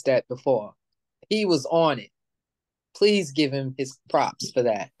experienced that before. He was on it. Please give him his props for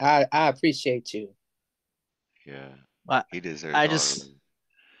that. I appreciate you. Yeah, I, he deserves I all the just love.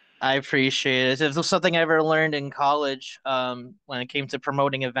 I appreciate it. If there's something I ever learned in college, when it came to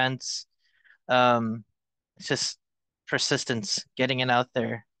promoting events, um, it's just persistence, getting it out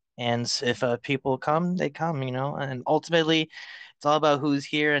there. And if people come, they come, and ultimately it's all about who's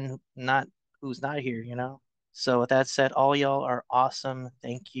here and not who's not here. So with that said, all y'all are awesome.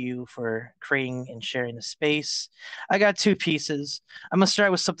 Thank you for creating and sharing the space. I got two pieces. I'm gonna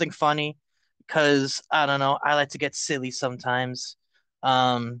start with something funny because I don't know, I like to get silly sometimes.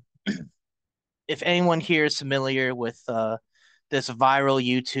 Um, if anyone here is familiar with this viral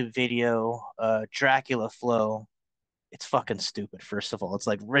YouTube video, Dracula Flow, it's fucking stupid. First of all, it's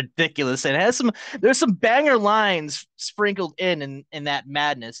like ridiculous, and it has there's some banger lines sprinkled in that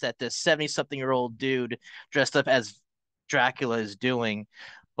madness that this 70-something-year-old dude dressed up as Dracula is doing.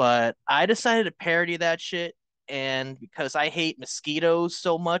 But I decided to parody that shit, and because I hate mosquitoes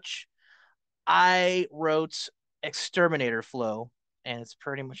so much, I wrote Exterminator Flow, and it's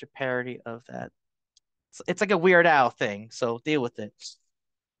pretty much a parody of that. It's like a Weird Al thing, so deal with it.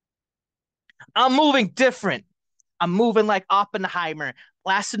 I'm moving different. I'm moving like Oppenheimer,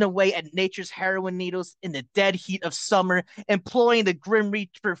 blasting away at nature's heroin needles in the dead heat of summer, employing the Grim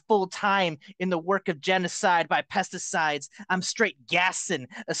Reaper full time in the work of genocide by pesticides. I'm straight gassing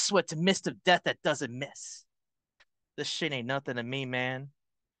a sweat mist of death that doesn't miss. This shit ain't nothing to me, man.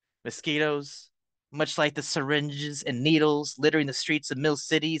 Mosquitoes, much like the syringes and needles littering the streets of mill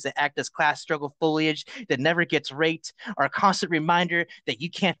cities that act as class struggle foliage that never gets raked, are a constant reminder that you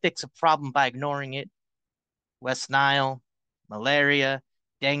can't fix a problem by ignoring it. West Nile, malaria,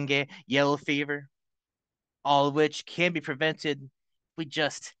 dengue, yellow fever, all of which can be prevented if we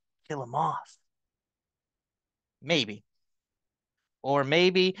just kill them off. Maybe. Or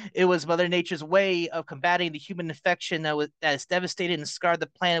maybe it was Mother Nature's way of combating the human infection that has devastated and scarred the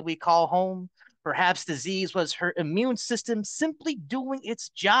planet we call home. Perhaps disease was her immune system simply doing its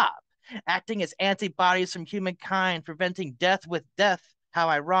job, acting as antibodies from humankind, preventing death with death. How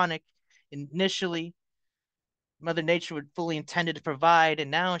ironic. Initially, Mother Nature would fully intended to provide, and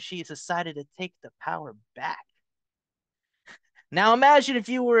now she's decided to take the power back. Now imagine if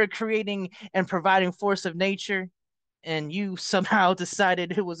you were a creating and providing force of nature, and you somehow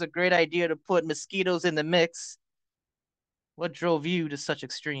decided it was a great idea to put mosquitoes in the mix. What drove you to such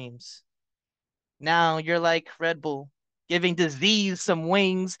extremes? Now you're like Red Bull, giving disease some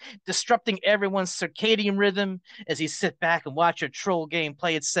wings, disrupting everyone's circadian rhythm as you sit back and watch your troll game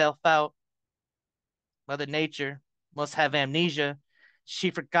play itself out. Mother Nature must have amnesia. She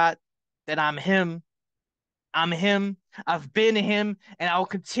forgot that I'm him. I'm him. I've been him, and I'll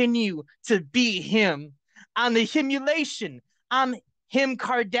continue to be him. I'm the himulation. I'm him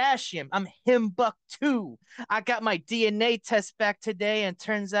Kardashian. I'm him Buck too. I got my DNA test back today, and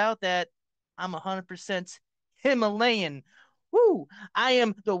turns out that I'm 100% Himalayan. Woo! I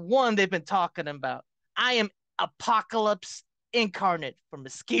am the one they've been talking about. I am apocalypse incarnate for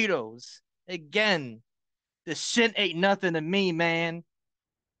mosquitoes. Again, this shit ain't nothing to me, man.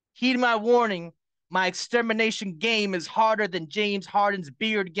 Heed my warning. My extermination game is harder than James Harden's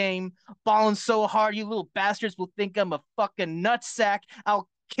beard game. Balling so hard, you little bastards will think I'm a fucking nutsack. I'll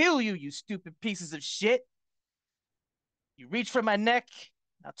kill you, you stupid pieces of shit. You reach for my neck,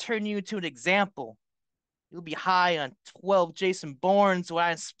 I'll turn you into an example. You'll be high on 12 Jason Bournes when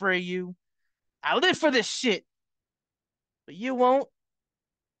I spray you. I live for this shit, but you won't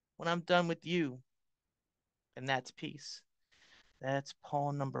when I'm done with you. And that's peace. That's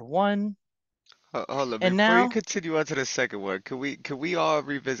poem number one. Hold on, And before you now, continue on to the second one, can we all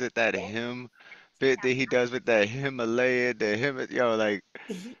revisit that hymn bit that he does with that Himalayan, yo, like,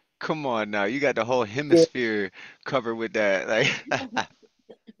 come on now, you got the whole Yeah. hemisphere covered with that, like,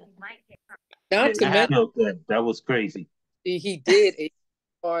 Not to I mention, felt that. That was crazy. he did it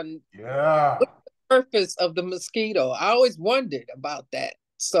on Yeah. what's the purpose of the mosquito. I always wondered about that.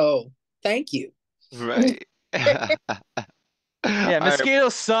 So thank you. right? yeah, All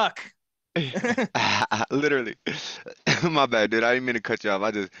mosquitoes suck. right, literally. My bad, dude. I didn't mean to cut you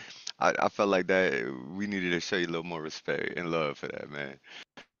off. I felt like that we needed to show you a little more respect and love for that, man.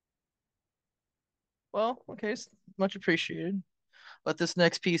 Well, okay, much appreciated. But this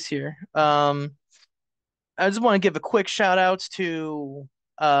next piece here, I just want to give a quick shout outs to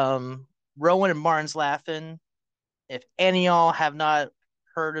Rowan and Martin's Laughing. If any of y'all have not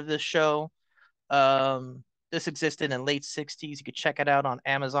heard of this show, this existed in late 60s. You could check it out on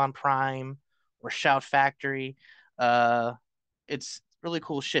Amazon Prime or Shout Factory. Uh, it's really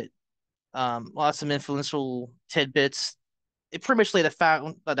cool shit. Lots of some influential tidbits. It pretty much laid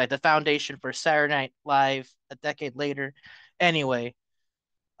the foundation for Saturday Night Live a decade later. Anyway,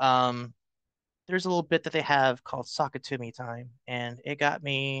 um, there's a little bit that they have called Sock It To Me Time, and it got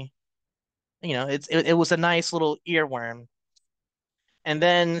me. It was a nice little earworm. And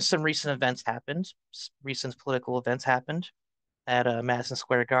then some recent events happened. Recent political events happened at Madison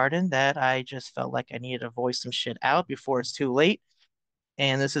Square Garden that I just felt like I needed to voice some shit out before it's too late.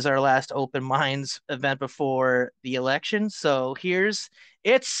 And this is our last Open Minds event before the election. So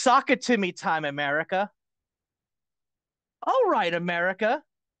it's Sock It To Me time, America. All right, America.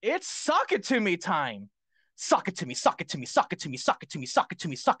 It's Sock It To Me time. Sock it to me, sock it to me, sock it to me, sock it to me, sock it to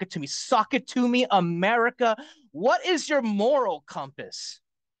me, sock it to me, sock it to me, America. What is your moral compass?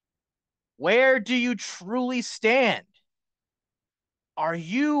 Where do you truly stand? Are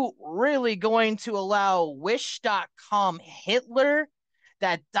you really going to allow Wish.com Hitler,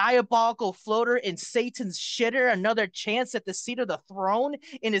 that diabolical floater in Satan's shitter, another chance at the seat of the throne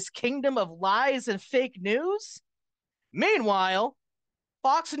in his kingdom of lies and fake news? Meanwhile,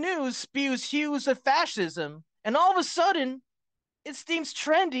 Fox News spews hues of fascism, and all of a sudden, it seems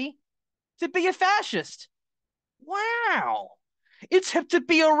trendy to be a fascist. Wow. It's hip to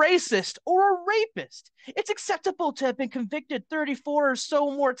be a racist or a rapist. It's acceptable to have been convicted 34 or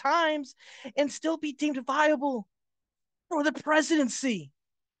so more times and still be deemed viable for the presidency.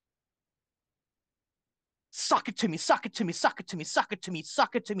 Suck it to me, suck it to me, suck it to me, suck it to me,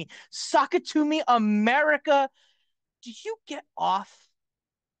 suck it to me, suck it to me, America. Do you get off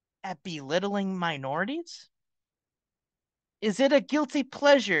at belittling minorities? Is it a guilty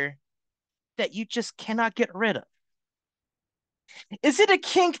pleasure that you just cannot get rid of? Is it a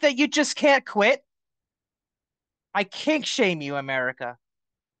kink that you just can't quit? I kink shame you, America.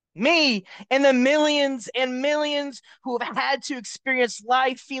 Me and the millions and millions who have had to experience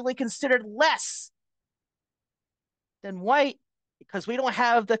life feeling considered less than white because we don't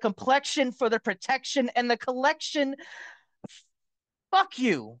have the complexion for the protection and the collection. Fuck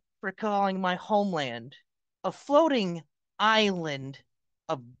you for calling my homeland a floating island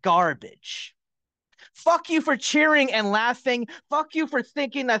of garbage. Fuck you for cheering and laughing. Fuck you for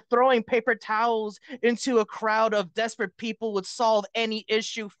thinking that throwing paper towels into a crowd of desperate people would solve any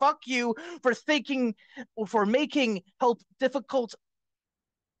issue. Fuck you for making help difficult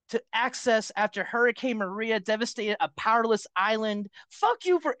to access after Hurricane Maria devastated a powerless island. Fuck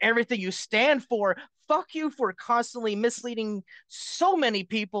you for everything you stand for. Fuck you for constantly misleading so many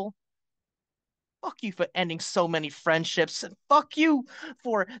people. Fuck you for ending so many friendships. And fuck you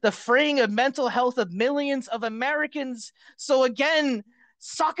for the freeing of mental health of millions of Americans. So again,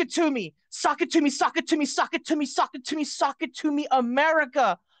 sock it to me. Sock it to me. Sock it to me. Sock it to me. Sock it to me. Sock it to me,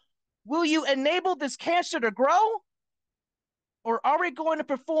 America. Will you enable this cancer to grow? Or are we going to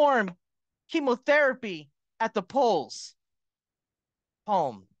perform chemotherapy at the polls?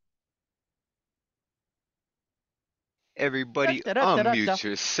 Home. Da, Everybody da, da, da, da. unmute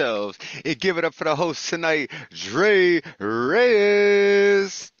yourselves and give it up for the host tonight, Dre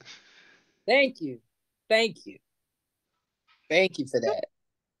Reyes. Thank you. Thank you. Thank you for that.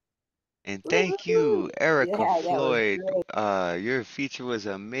 And thank Woo-hoo. you, Ericka Yeah, that was Floyd. great. Your feature was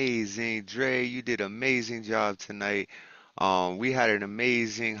amazing. Dre, you did an amazing job tonight. We had an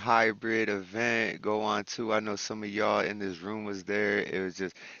amazing hybrid event go on too. I know some of y'all in this room was there. It was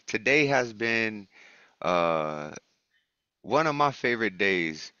just today has been uh one of my favorite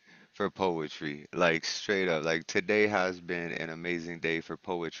days for poetry, like straight up. Like today has been an amazing day for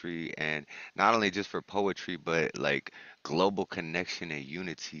poetry, and not only just for poetry, but like global connection and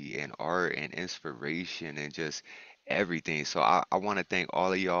unity and art and inspiration and just everything. So I want to thank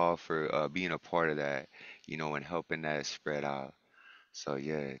all of y'all for being a part of that, and helping that spread out. So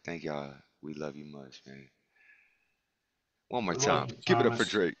yeah, thank y'all. We love you much, man. One more We love time. you, Give it up for Thomas.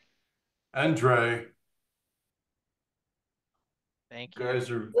 Drake. And Dre. Thank You you. guys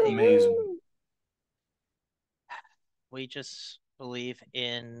are Thank you. amazing. Woo-hoo. We just believe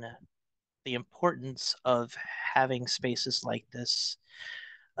in the importance of having spaces like this,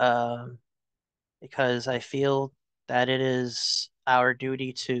 um, because I feel that it is our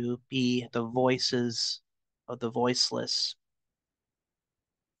duty to be the voices of the voiceless,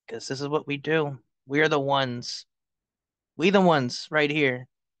 because this is what we do. We are the ones, we the ones right here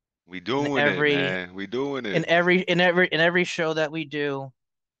We in doing it, every man. We doing in it. every in every in every show that we do,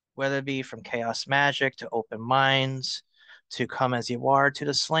 whether it be from Chaos Magic to Open Minds to Come As You Are to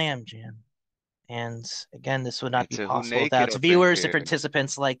the Slam Jam. And again, this would not And be to who possible naked without up in viewers and here.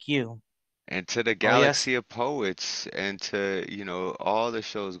 participants like you. And to the Oh yes, galaxy of poets and to, all the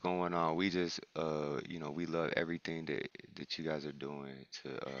shows going on. We just we love everything that you guys are doing to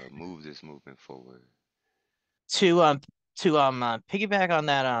move this movement forward. to piggyback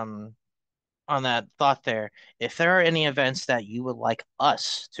on that thought there, if there are any events that you would like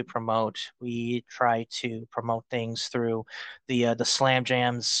us to promote, we try to promote things through the Slam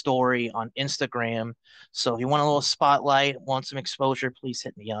Jams story on Instagram. So if you want a little spotlight, want some exposure, please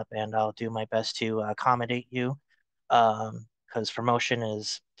hit me up and I'll do my best to accommodate you. Because promotion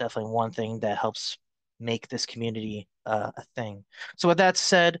is definitely one thing that helps make this community a thing. So with that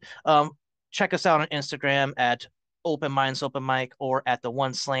said, check us out on Instagram at Open Minds Open Mic or at the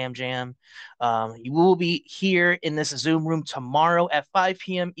One Slam Jam. You will be here in this Zoom room tomorrow at 5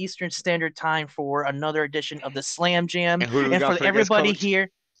 p.m. Eastern Standard Time for another edition of the Slam Jam. And who do we And got for for the guest everybody coach?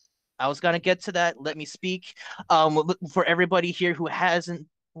 here, I was gonna get to that. Let me speak. For everybody here who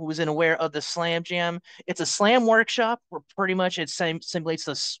isn't aware of the Slam Jam, it's a slam workshop where pretty much it simulates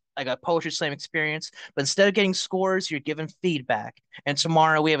this like a poetry slam experience. But instead of getting scores, you're given feedback. And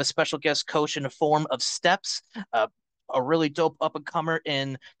tomorrow we have a special guest coach in the form of Steps, uh, a really dope up and comer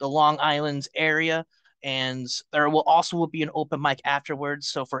in the Long Island area. And there will also be an open mic afterwards.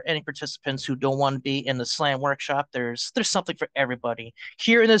 So for any participants who don't want to be in the slam workshop, there's something for everybody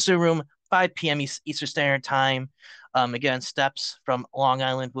here in the Zoom room, 5 p.m. Eastern Standard Time. Again, Steps from Long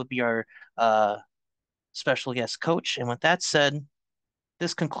Island would be our special guest coach. And with that said,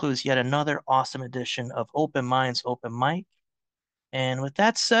 this concludes yet another awesome edition of Open Minds, Open Mic. And with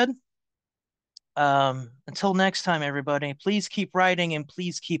that said, until next time, everybody, please keep writing and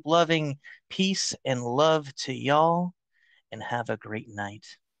please keep loving. Peace and love to y'all, and have a great night.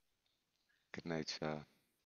 Good night, y'all.